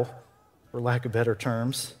battle, for lack of better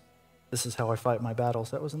terms. This is how I fight my battles.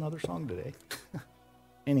 That was another song today.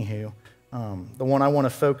 Anywho, the one I want to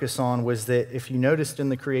focus on was that if you noticed in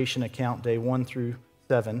the creation account, day 1 through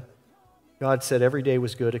 7, God said every day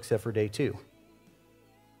was good except for day 2.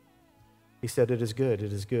 He said it is good,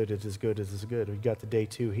 it is good, it is good, it is good. We got to day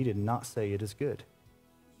 2, he did not say it is good.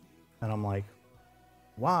 And I'm like,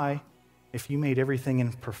 why, if you made everything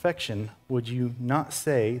in perfection, would you not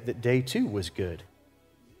say that day 2 was good?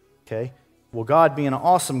 Okay? Well, God being an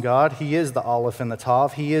awesome God, he is the Aleph and the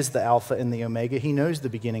Tav. He is the Alpha and the Omega. He knows the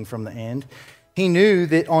beginning from the end. He knew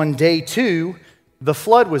that on day 2, the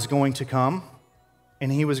flood was going to come,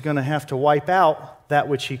 and he was going to have to wipe out that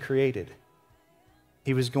which he created.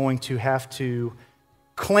 He was going to have to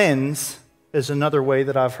cleanse, is another way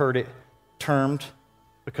that I've heard it termed,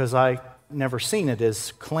 because I never seen it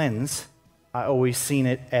as cleanse. I always seen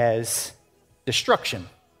it as destruction.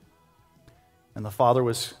 And the Father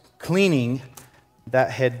was cleaning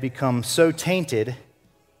that had become so tainted,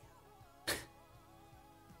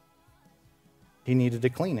 he needed to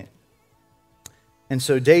clean it. And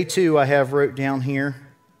so day 2 I have wrote down here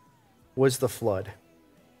was the flood.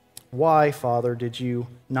 Why, Father, did you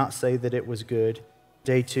not say that it was good?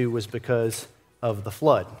 Day 2 was because of the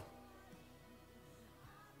flood.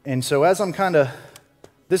 And so as I'm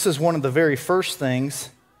this is one of the very first things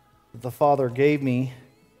that the Father gave me,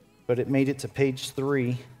 but it made it to page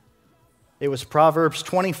 3. It was Proverbs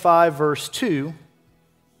 25, verse 2.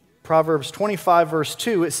 Proverbs 25, verse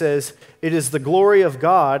 2, it says, it is the glory of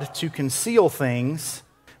God to conceal things,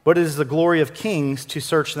 but it is the glory of kings to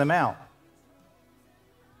search them out.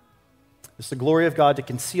 It's the glory of God to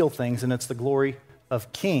conceal things, and it's the glory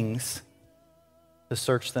of kings to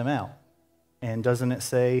search them out. And doesn't it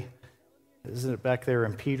say, isn't it back there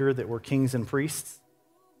in Peter that we're kings and priests?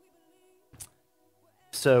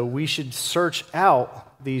 So we should search out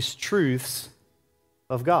these truths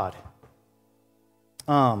of God.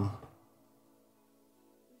 2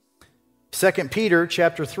 Peter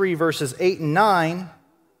chapter 3, verses 8 and 9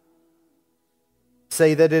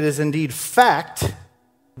 say that it is indeed fact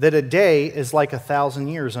that a day is like 1,000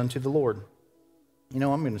 years unto the Lord. You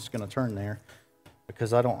know, I'm just going to turn there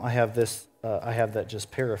because I have that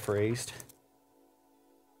just paraphrased.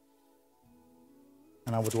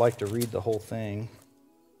 And I would like to read the whole thing.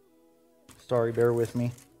 Sorry, bear with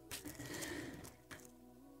me.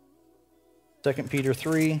 2 Peter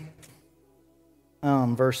 3,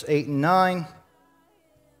 verse 8 and 9.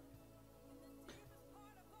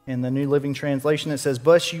 In the New Living Translation, it says,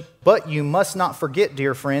 But you must not forget,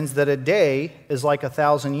 dear friends, that a day is like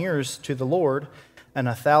 1,000 years to the Lord, and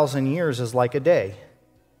 1,000 years is like a day.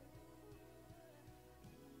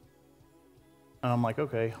 And I'm like,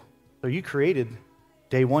 okay, so you created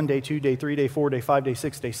day 1, day 2, day 3, day 4, day 5, day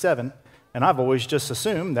 6, day 7. And I've always just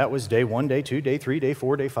assumed that was day 1, day 2, day 3, day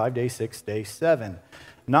 4, day 5, day 6, day 7.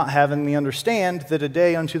 Not having me understand that a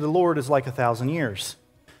day unto the Lord is like 1,000 years.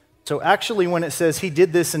 So actually, when it says he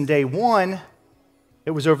did this in day one,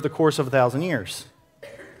 it was over the course of 1,000 years.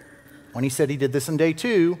 When he said he did this in day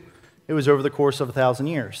two, it was over the course of 1,000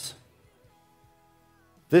 years.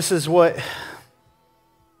 This is what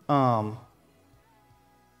the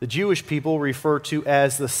Jewish people refer to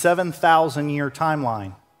as the 7,000-year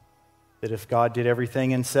timeline. That if God did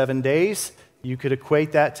everything in 7 days, you could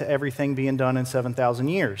equate that to everything being done in 7,000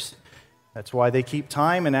 years. That's why they keep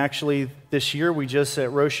time, and actually this year we just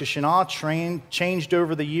at Rosh Hashanah changed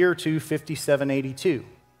over the year to 5782.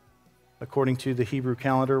 According to the Hebrew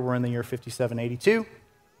calendar, we're in the year 5782.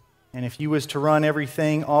 And if you was to run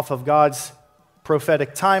everything off of God's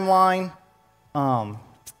prophetic timeline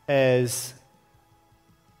as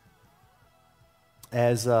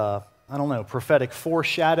I don't know, prophetic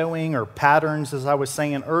foreshadowing or patterns, as I was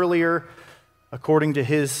saying earlier, according to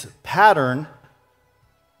his pattern,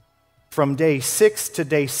 from day 6 to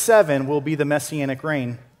day 7 will be the Messianic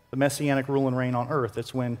reign, the Messianic rule and reign on earth.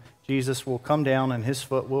 It's when Jesus will come down and his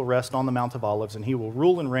foot will rest on the Mount of Olives, and he will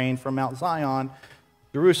rule and reign from Mount Zion,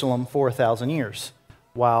 Jerusalem, for 1,000 years,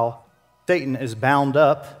 while Satan is bound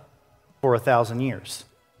up for 1,000 years.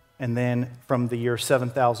 And then from the year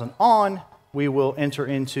 7,000 on, we will enter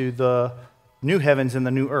into the new heavens and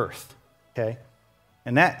the new earth, okay?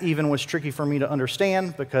 And that even was tricky for me to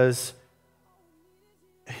understand, because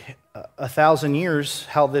 1,000 years,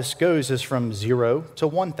 how this goes is from 0 to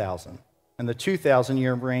 1,000. And the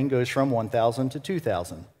 2,000-year reign goes from 1,000 to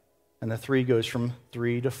 2,000. And the 3 goes from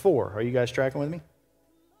 3 to 4. Are you guys tracking with me?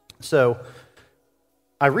 So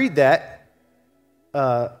I read that,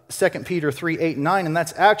 2 Peter 3, 8, and 9, and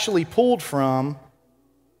that's actually pulled from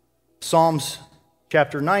Psalms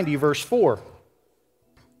chapter 90, verse 4.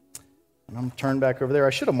 And I'm turned back over there. I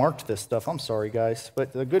should have marked this stuff. I'm sorry, guys.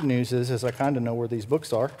 But the good news is I kind of know where these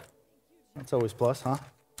books are. That's always plus, huh?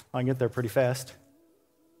 I can get there pretty fast.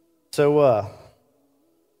 So,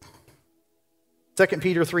 2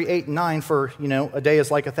 Peter 3, 8, and 9 for, a day is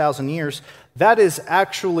like 1,000 years. That is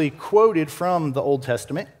actually quoted from the Old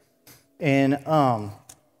Testament. In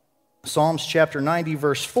Psalms chapter 90,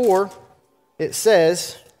 verse 4, it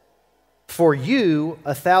says, "For you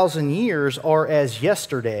 1,000 years are as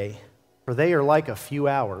yesterday, for they are like a few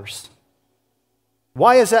hours."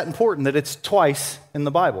 Why is that important that it's twice in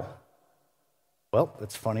the Bible? Well,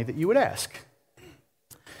 it's funny that you would ask.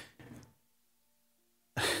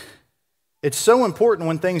 It's so important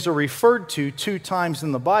when things are referred to 2 times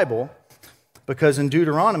in the Bible, because in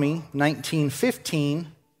Deuteronomy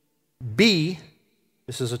 19:15b,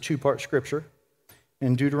 this is a 2-part scripture.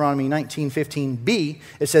 In Deuteronomy 19:15b,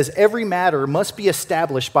 it says, "Every matter must be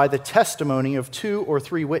established by the testimony of 2 or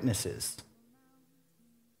 3 witnesses."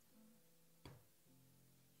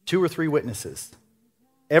 2 or 3 witnesses.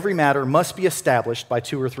 Every matter must be established by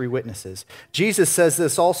 2 or 3 witnesses. Jesus says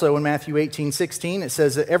this also in Matthew 18:16. It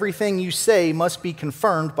says that everything you say must be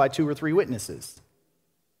confirmed by 2 or 3 witnesses.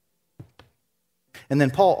 And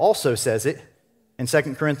then Paul also says it in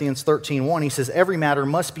 2 Corinthians 13:1. He says every matter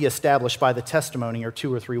must be established by the testimony or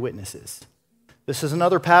 2 or 3 witnesses. This is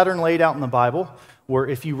another pattern laid out in the Bible, where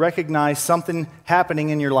if you recognize something happening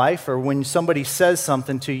in your life, or when somebody says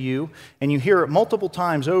something to you and you hear it multiple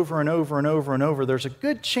times over and over and over and over, there's a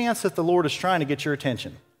good chance that the Lord is trying to get your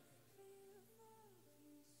attention.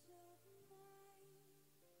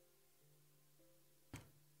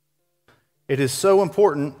 It is so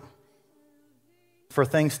important for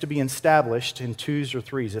things to be established in 2s or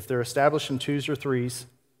 3s. If they're established in 2s or 3s,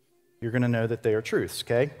 you're going to know that they are truths,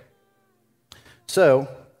 okay? So,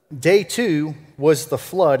 day 2 was the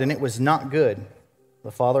flood, and it was not good.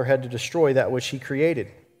 The Father had to destroy that which he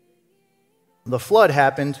created. The flood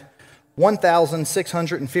happened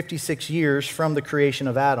 1,656 years from the creation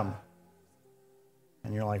of Adam.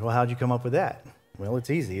 And you're like, well, how'd you come up with that? Well, it's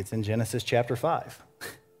easy. It's in Genesis chapter 5.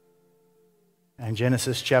 In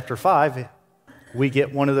Genesis chapter 5, we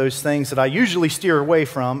get one of those things that I usually steer away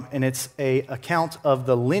from, and it's an account of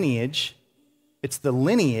the lineage. It's the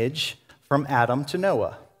lineage from Adam to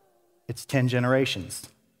Noah. It's 10 generations.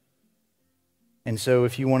 And so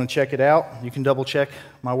if you want to check it out, you can double check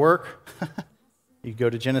my work. You go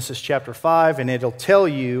to Genesis chapter 5, and it'll tell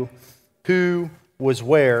you who was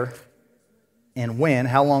where and when,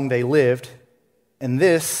 how long they lived. And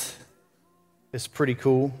this is pretty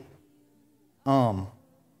cool.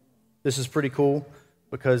 This is pretty cool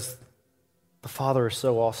because the Father is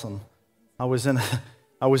so awesome. I was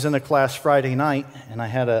in a class Friday night, and I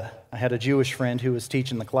had a Jewish friend who was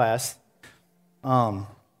teaching the class.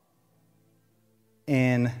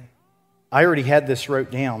 And I already had this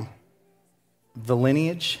wrote down, the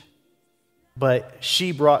lineage, but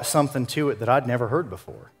she brought something to it that I'd never heard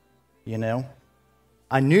before,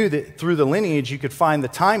 I knew that through the lineage you could find the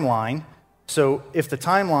timeline. So if the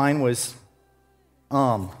timeline was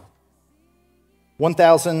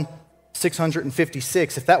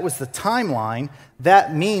 1,656, if that was the timeline,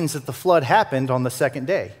 that means that the flood happened on the second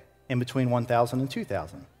day in between 1,000 and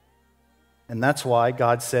 2,000. And that's why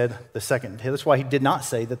God said that's why he did not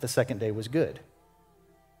say that the second day was good,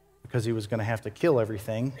 because he was going to have to kill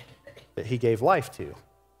everything that he gave life to.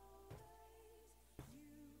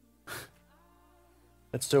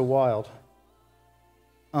 That's so wild.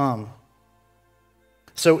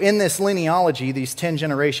 So in this genealogy, these 10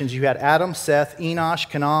 generations, you had Adam, Seth, Enosh,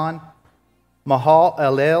 Canaan,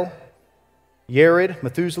 Mahalalel, Yared,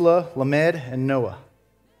 Methuselah, Lamed, and Noah.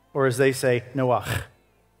 Or as they say, Noach.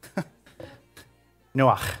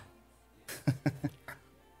 Noach.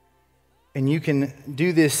 And you can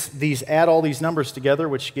do add all these numbers together,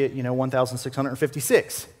 which get,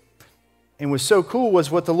 1,656. And what's so cool was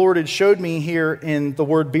what the Lord had showed me here in the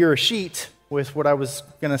word Bereshit, with what I was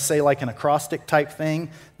going to say like an acrostic type thing.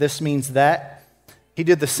 This means that. He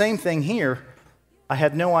did the same thing here. I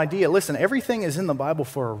had no idea. Listen, everything is in the Bible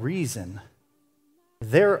for a reason.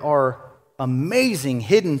 There are amazing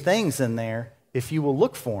hidden things in there if you will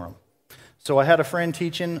look for them. So I had a friend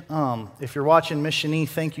teaching. If you're watching Miss Shani,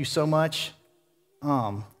 thank you so much.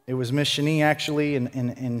 It was Miss Shani actually,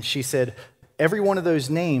 and she said, every one of those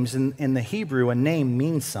names in the Hebrew, a name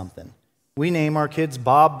means something. We name our kids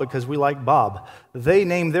Bob because we like Bob. They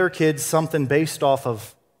name their kids something based off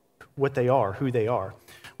of what they are, who they are.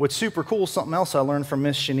 What's super cool, something else I learned from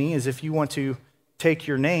Miss Shani, is if you want to take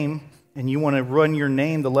your name and you want to run your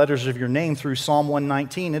name, the letters of your name through Psalm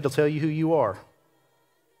 119, it'll tell you who you are.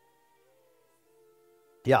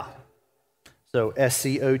 Yeah. So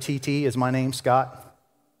Scott is my name, Scott.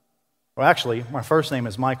 Well, actually, my first name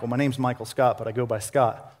is Michael. My name's Michael Scott, but I go by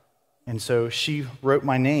Scott. And so she wrote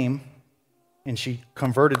my name, and she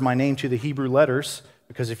converted my name to the Hebrew letters,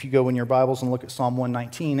 because if you go in your Bibles and look at Psalm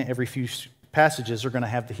 119, every few passages are going to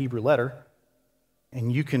have the Hebrew letter.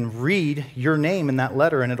 And you can read your name in that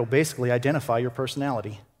letter, and it'll basically identify your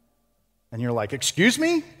personality. And you're like, excuse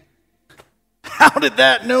me? How did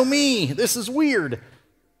that know me? This is weird.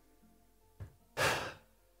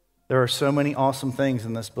 There are so many awesome things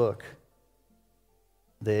in this book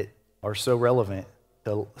that are so relevant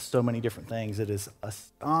to so many different things. It is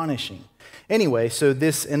astonishing. Anyway, so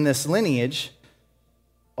in this lineage,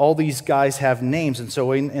 all these guys have names. And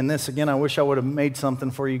so in this, again, I wish I would have made something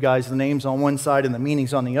for you guys, the names on one side and the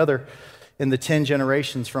meanings on the other. In the 10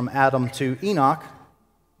 generations from Adam to Enoch,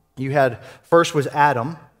 you had, first was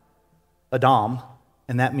Adam, and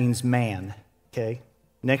that means man, okay?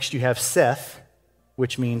 Next you have Seth,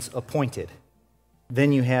 which means appointed.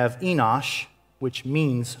 Then you have Enosh, which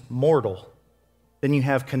means mortal. Then you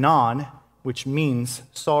have Canaan, which means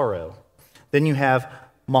sorrow. Then you have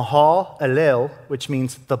Mahalalel, which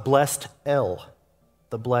means the blessed El.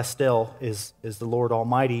 The blessed El is the Lord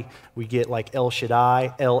Almighty. We get like El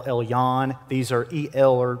Shaddai, El Elyon. These are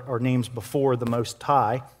El or names before the Most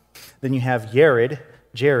High. Then you have Yared.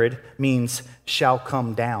 Jared means shall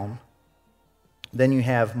come down. Then you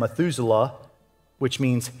have Methuselah, which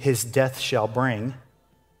means his death shall bring.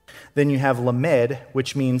 Then you have Lamed,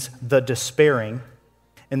 which means the despairing.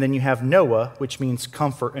 And then you have Noah, which means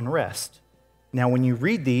comfort and rest. Now, when you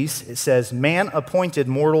read these, it says, man appointed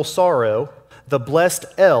mortal sorrow, the blessed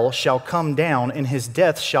El shall come down, and his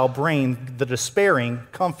death shall bring the despairing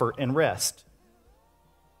comfort and rest.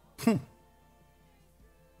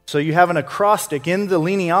 So you have an acrostic in the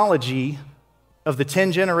genealogy of the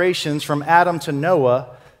 10 generations from Adam to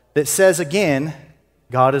Noah that says, again,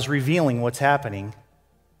 God is revealing what's happening.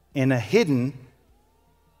 In a hidden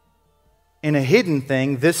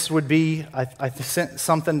thing, this would be, I sent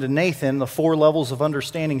something to Nathan, the 4 levels of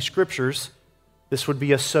understanding scriptures. This would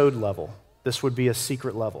be a sod level. This would be a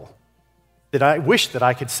secret level. That I wish that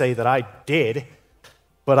I could say that I did,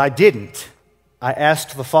 but I didn't. I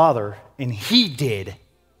asked the Father, and He did.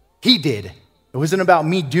 He did. It wasn't about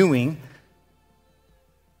me doing.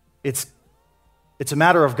 It's a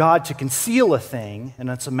matter of God to conceal a thing, and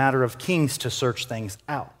it's a matter of kings to search things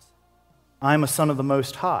out. I am a son of the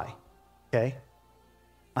Most High, okay?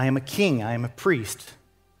 I am a king. I am a priest.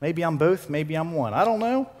 Maybe I'm both. Maybe I'm one. I don't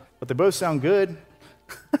know, but they both sound good.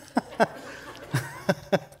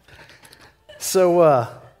 So,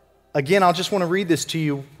 again, I'll just want to read this to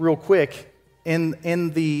you real quick.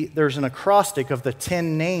 There's an acrostic of the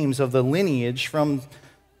 10 names of the lineage from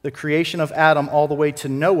the creation of Adam all the way to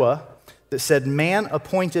Noah that said, man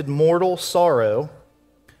appointed mortal sorrow,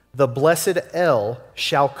 the blessed El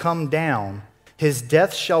shall come down, his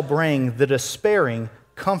death shall bring the despairing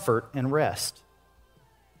comfort and rest.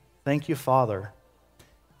 Thank you, Father.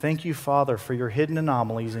 Thank you, Father, for your hidden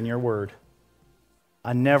anomalies in your word.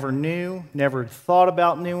 I never knew, never thought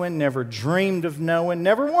about knowing, never dreamed of knowing,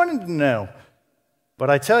 never wanted to know. But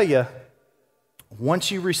I tell you, once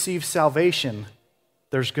you receive salvation,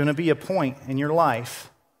 there's going to be a point in your life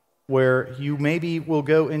where you maybe will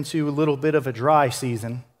go into a little bit of a dry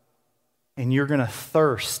season, and you're going to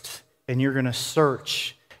thirst, and you're going to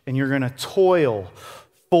search, and you're going to toil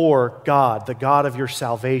for God, the God of your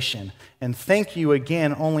salvation. And thank you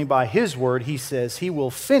again, only by His word, He says He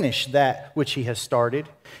will finish that which He has started.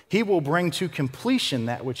 He will bring to completion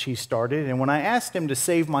that which He started. And when I asked Him to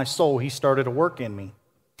save my soul, He started a work in me.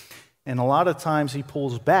 And a lot of times He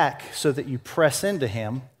pulls back so that you press into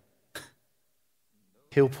Him.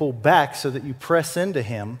 He'll pull back so that you press into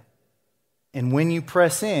Him. And when you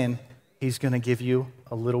press in, He's going to give you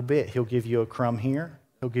a little bit. He'll give you a crumb here.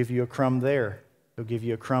 He'll give you a crumb there. He'll give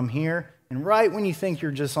you a crumb here. And right when you think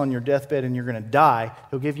you're just on your deathbed and you're going to die,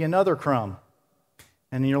 He'll give you another crumb.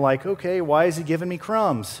 And you're like, okay, why is He giving me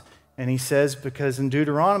crumbs? And He says, because in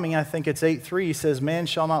Deuteronomy, I think it's 8:3, He says, man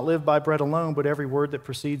shall not live by bread alone, but every word that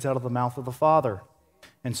proceeds out of the mouth of the Father.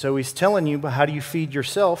 And so He's telling you, but how do you feed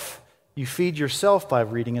yourself? You feed yourself by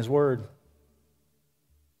reading His word.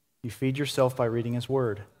 You feed yourself by reading His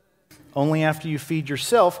word. Only after you feed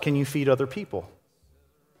yourself can you feed other people.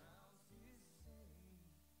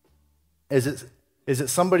 Is it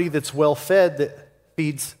somebody that's well-fed that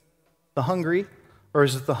feeds the hungry, or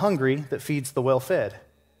is it the hungry that feeds the well-fed?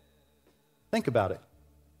 Think about it.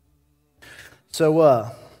 So,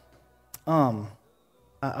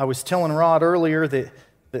 I was telling Rod earlier that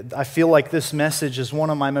I feel like this message is one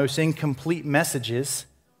of my most incomplete messages.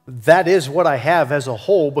 That is what I have as a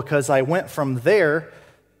whole, because I went from there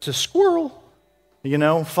to squirrel. You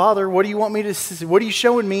know, Father, what do you want me to see? What are you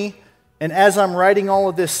showing me? And as I'm writing all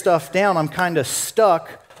of this stuff down, I'm kind of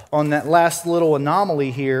stuck on that last little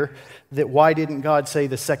anomaly here, that why didn't God say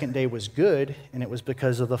the second day was good? And it was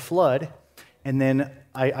because of the flood. And then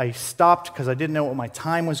I stopped because I didn't know what my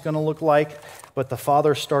time was going to look like. But the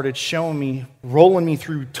Father started showing me, rolling me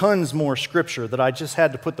through tons more scripture that I just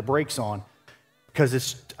had to put the brakes on.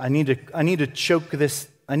 Because I need to choke this,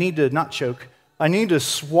 I need to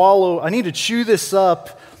swallow, I need to chew this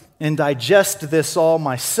up and digest this all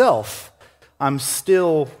myself. I'm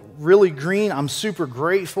still really green. I'm super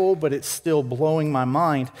grateful, but it's still blowing my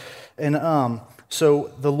mind. And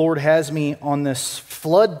so the Lord has me on this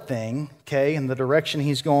flood thing, okay, and the direction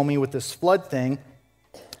He's going me with this flood thing.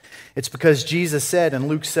 It's because Jesus said in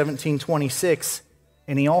Luke 17:26,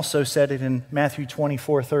 and He also said it in Matthew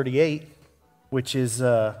 24:38, which is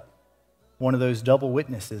one of those double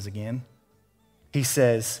witnesses again. He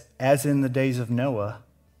says, as in the days of Noah,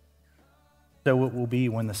 so it will be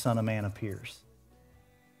when the Son of Man appears.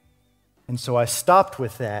 And so I stopped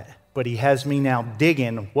with that, but He has me now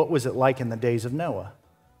digging, what was it like in the days of Noah?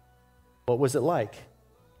 What was it like?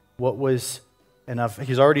 He's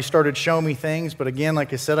already started showing me things, but again,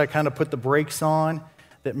 like I said, I kind of put the brakes on,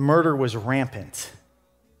 that murder was rampant,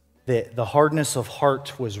 that the hardness of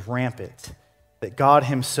heart was rampant, that God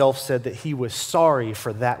Himself said that He was sorry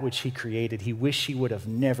for that which He created. He wished He would have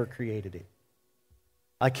never created it.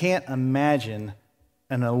 I can't imagine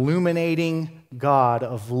an illuminating God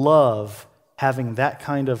of love having that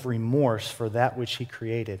kind of remorse for that which He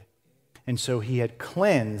created. And so He had to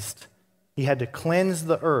cleanse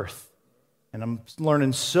the earth. And I'm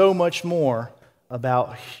learning so much more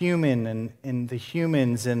about human and the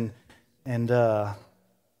humans and the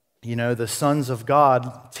sons of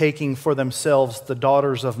God taking for themselves the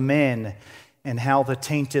daughters of men, and how the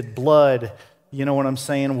tainted blood, you know what I'm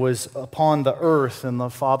saying, was upon the earth, and the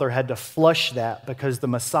Father had to flush that because the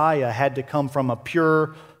Messiah had to come from a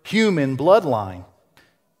pure human bloodline.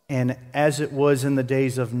 And as it was in the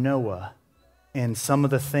days of Noah, and some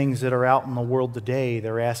of the things that are out in the world today,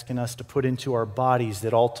 they're asking us to put into our bodies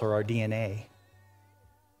that alter our DNA.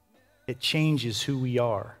 It changes who we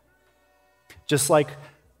are. Just like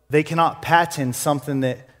they cannot patent something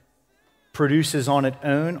that produces on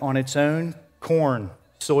its own corn,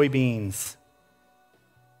 soybeans.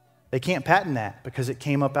 They can't patent that because it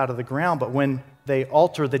came up out of the ground, but when they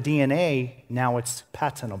alter the DNA, now it's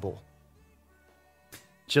patentable.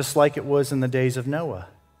 Just like it was in the days of Noah.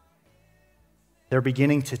 They're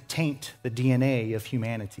beginning to taint the DNA of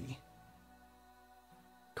humanity.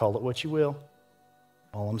 Call it what you will.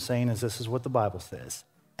 All I'm saying is this is what the Bible says.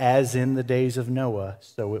 As in the days of Noah,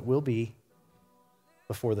 so it will be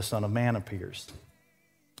before the Son of Man appears.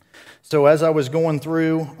 So as I was going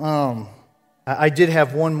through, I did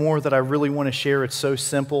have one more that I really want to share. It's so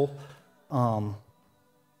simple.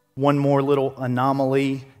 one more little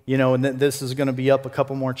anomaly, and this is going to be up a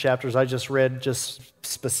couple more chapters. I just read just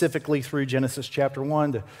specifically through Genesis chapter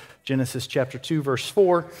 1 to Genesis chapter 2, verse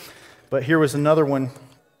 4. But here was another one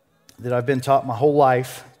that I've been taught my whole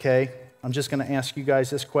life, okay? I'm just going to ask you guys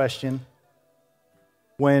this question.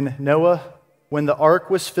 When the ark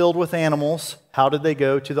was filled with animals, how did they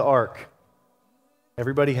go to the ark?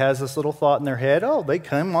 Everybody has this little thought in their head, they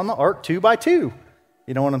come on the ark 2 by 2.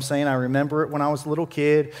 You know what I'm saying? I remember it when I was a little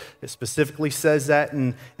kid. It specifically says that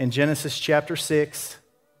in Genesis chapter 6.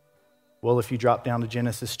 Well, if you drop down to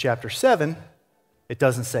Genesis chapter 7, it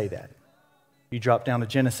doesn't say that. You drop down to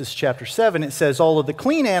Genesis chapter 7, it says all of the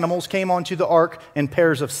clean animals came onto the ark in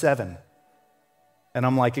pairs of 7. And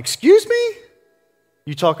I'm like, excuse me?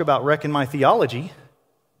 You talk about wrecking my theology.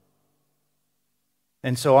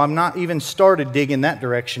 And so I'm not even started digging that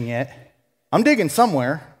direction yet. I'm digging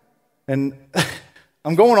somewhere. And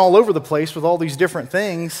I'm going all over the place with all these different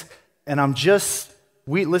things. And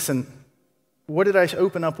listen, what did I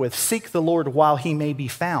open up with? Seek the Lord while he may be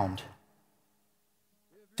found.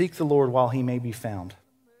 Seek the Lord while he may be found.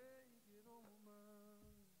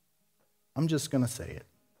 I'm just going to say it.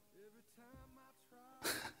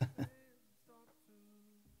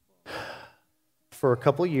 For a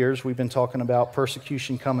couple of years, we've been talking about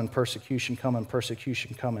persecution coming, persecution coming,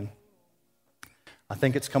 persecution coming. I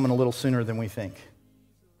think it's coming a little sooner than we think.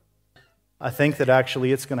 I think that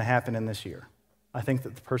actually it's going to happen in this year. I think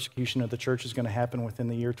that the persecution of the church is going to happen within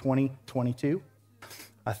the year 2022.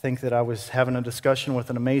 I think that I was having a discussion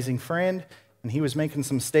with an amazing friend, and he was making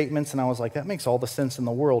some statements, and I was like, that makes all the sense in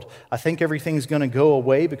the world. I think everything's going to go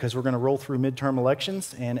away because we're going to roll through midterm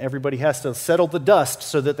elections, and everybody has to settle the dust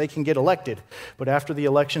so that they can get elected. But after the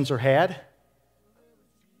elections are had,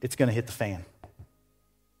 it's going to hit the fan.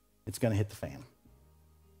 It's going to hit the fan.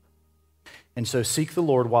 And so seek the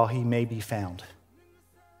Lord while he may be found.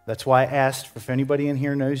 That's why I asked if anybody in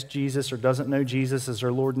here knows Jesus or doesn't know Jesus as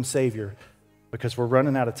their Lord and Savior, because we're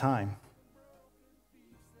running out of time.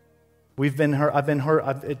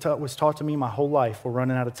 It was taught to me my whole life, we're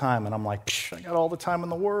running out of time. And I'm like, I got all the time in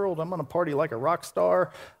the world. I'm going to party like a rock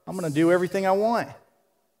star. I'm going to do everything I want.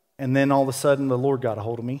 And then all of a sudden, the Lord got a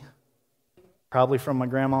hold of me. Probably from my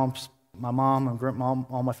grandma, my mom, my grandmom,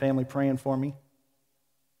 all my family praying for me.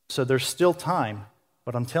 So there's still time.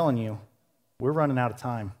 But I'm telling you, we're running out of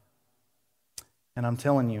time. And I'm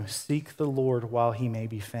telling you, seek the Lord while he may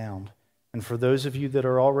be found. And for those of you that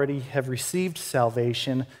are already have received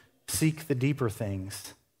salvation, seek the deeper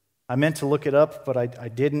things. I meant to look it up, but I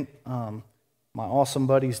didn't. My awesome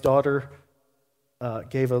buddy's daughter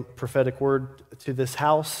gave a prophetic word to this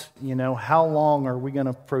house. How long are we going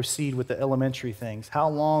to proceed with the elementary things? How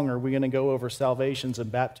long are we going to go over salvations and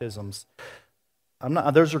baptisms?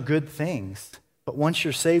 Those are good things. But once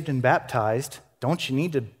you're saved and baptized, don't you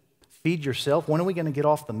need to feed yourself? When are we going to get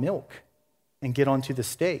off the milk and get onto the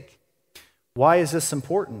steak? Why is this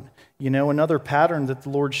important? Another pattern that the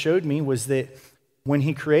Lord showed me was that when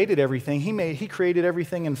he created everything, he created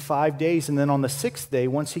everything in 5 days, and then on the 6th day,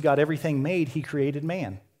 once he got everything made, he created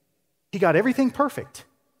man. He got everything perfect,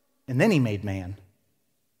 and then he made man.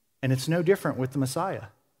 And it's no different with the Messiah.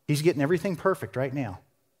 He's getting everything perfect right now.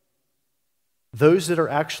 Those that are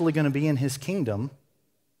actually going to be in his kingdom,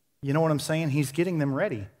 you know what I'm saying? He's getting them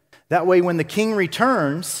ready. That way, when the king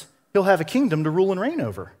returns, he'll have a kingdom to rule and reign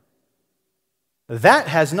over. That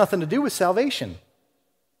has nothing to do with salvation.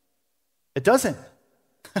 It doesn't.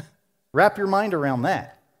 Wrap your mind around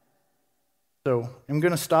that. So I'm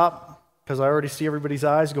going to stop because I already see everybody's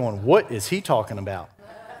eyes going, what is he talking about?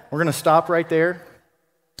 We're going to stop right there.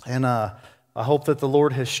 And I hope that the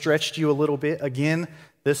Lord has stretched you a little bit. Again,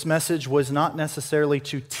 this message was not necessarily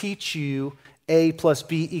to teach you A plus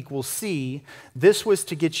B equals C. This was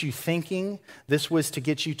to get you thinking. This was to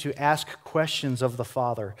get you to ask questions of the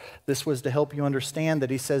Father. This was to help you understand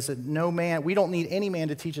that he says that we don't need any man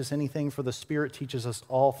to teach us anything, for the Spirit teaches us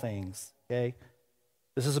all things. Okay?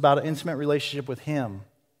 This is about an intimate relationship with him.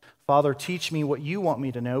 Father, teach me what you want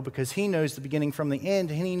me to know, because he knows the beginning from the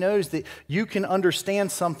end, and he knows that you can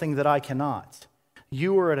understand something that I cannot.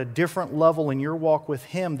 You are at a different level in your walk with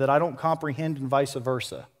him that I don't comprehend, and vice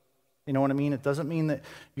versa. You know what I mean? It doesn't mean that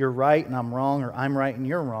you're right and I'm wrong, or I'm right and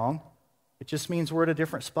you're wrong. It just means we're at a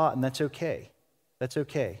different spot, and that's okay. That's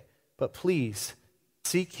okay. But please,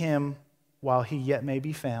 seek him while he yet may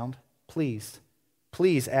be found. Please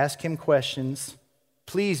ask him questions.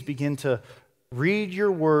 Please begin to read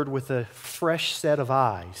your word with a fresh set of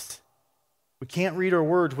eyes. We can't read our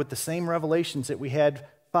words with the same revelations that we had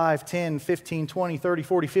 5, 10, 15, 20, 30,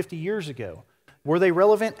 40, 50 years ago. Were they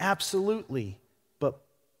relevant? Absolutely. But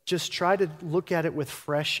just try to look at it with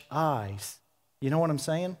fresh eyes. You know what I'm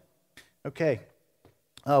saying? Okay.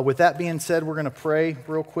 With that being said, we're going to pray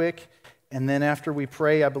real quick. And then after we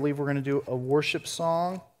pray, I believe we're going to do a worship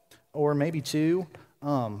song or maybe two.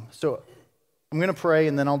 So I'm going to pray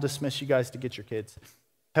and then I'll dismiss you guys to get your kids.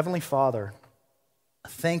 Heavenly Father,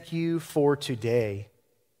 thank you for today.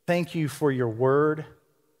 Thank you for your word.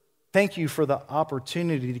 Thank you for the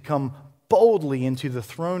opportunity to come boldly into the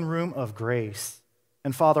throne room of grace.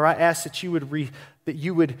 And Father, I ask that you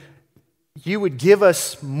would give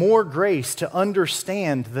us more grace to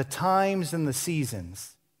understand the times and the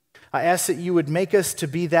seasons. I ask that you would make us to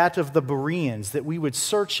be that of the Bereans, that we would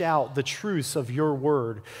search out the truths of your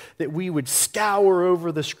word, that we would scour over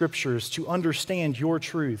the scriptures to understand your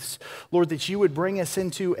truths. Lord, that you would bring us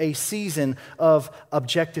into a season of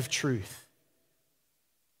objective truth,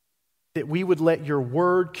 that we would let your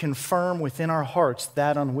word confirm within our hearts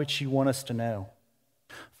that on which you want us to know.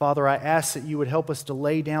 Father, I ask that you would help us to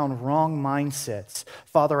lay down wrong mindsets.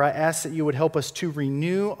 Father, I ask that you would help us to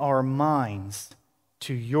renew our minds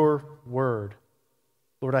to your word.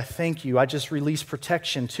 Lord, I thank you. I just release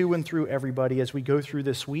protection to and through everybody as we go through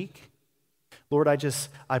this week. Lord,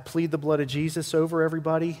 I plead the blood of Jesus over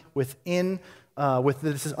everybody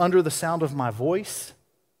this is under the sound of my voice.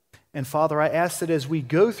 And Father, I ask that as we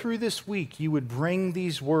go through this week, you would bring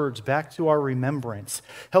these words back to our remembrance.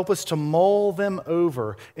 Help us to mull them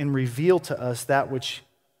over and reveal to us that which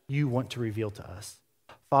you want to reveal to us.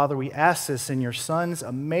 Father, we ask this in your Son's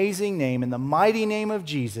amazing name, in the mighty name of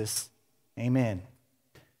Jesus. Amen.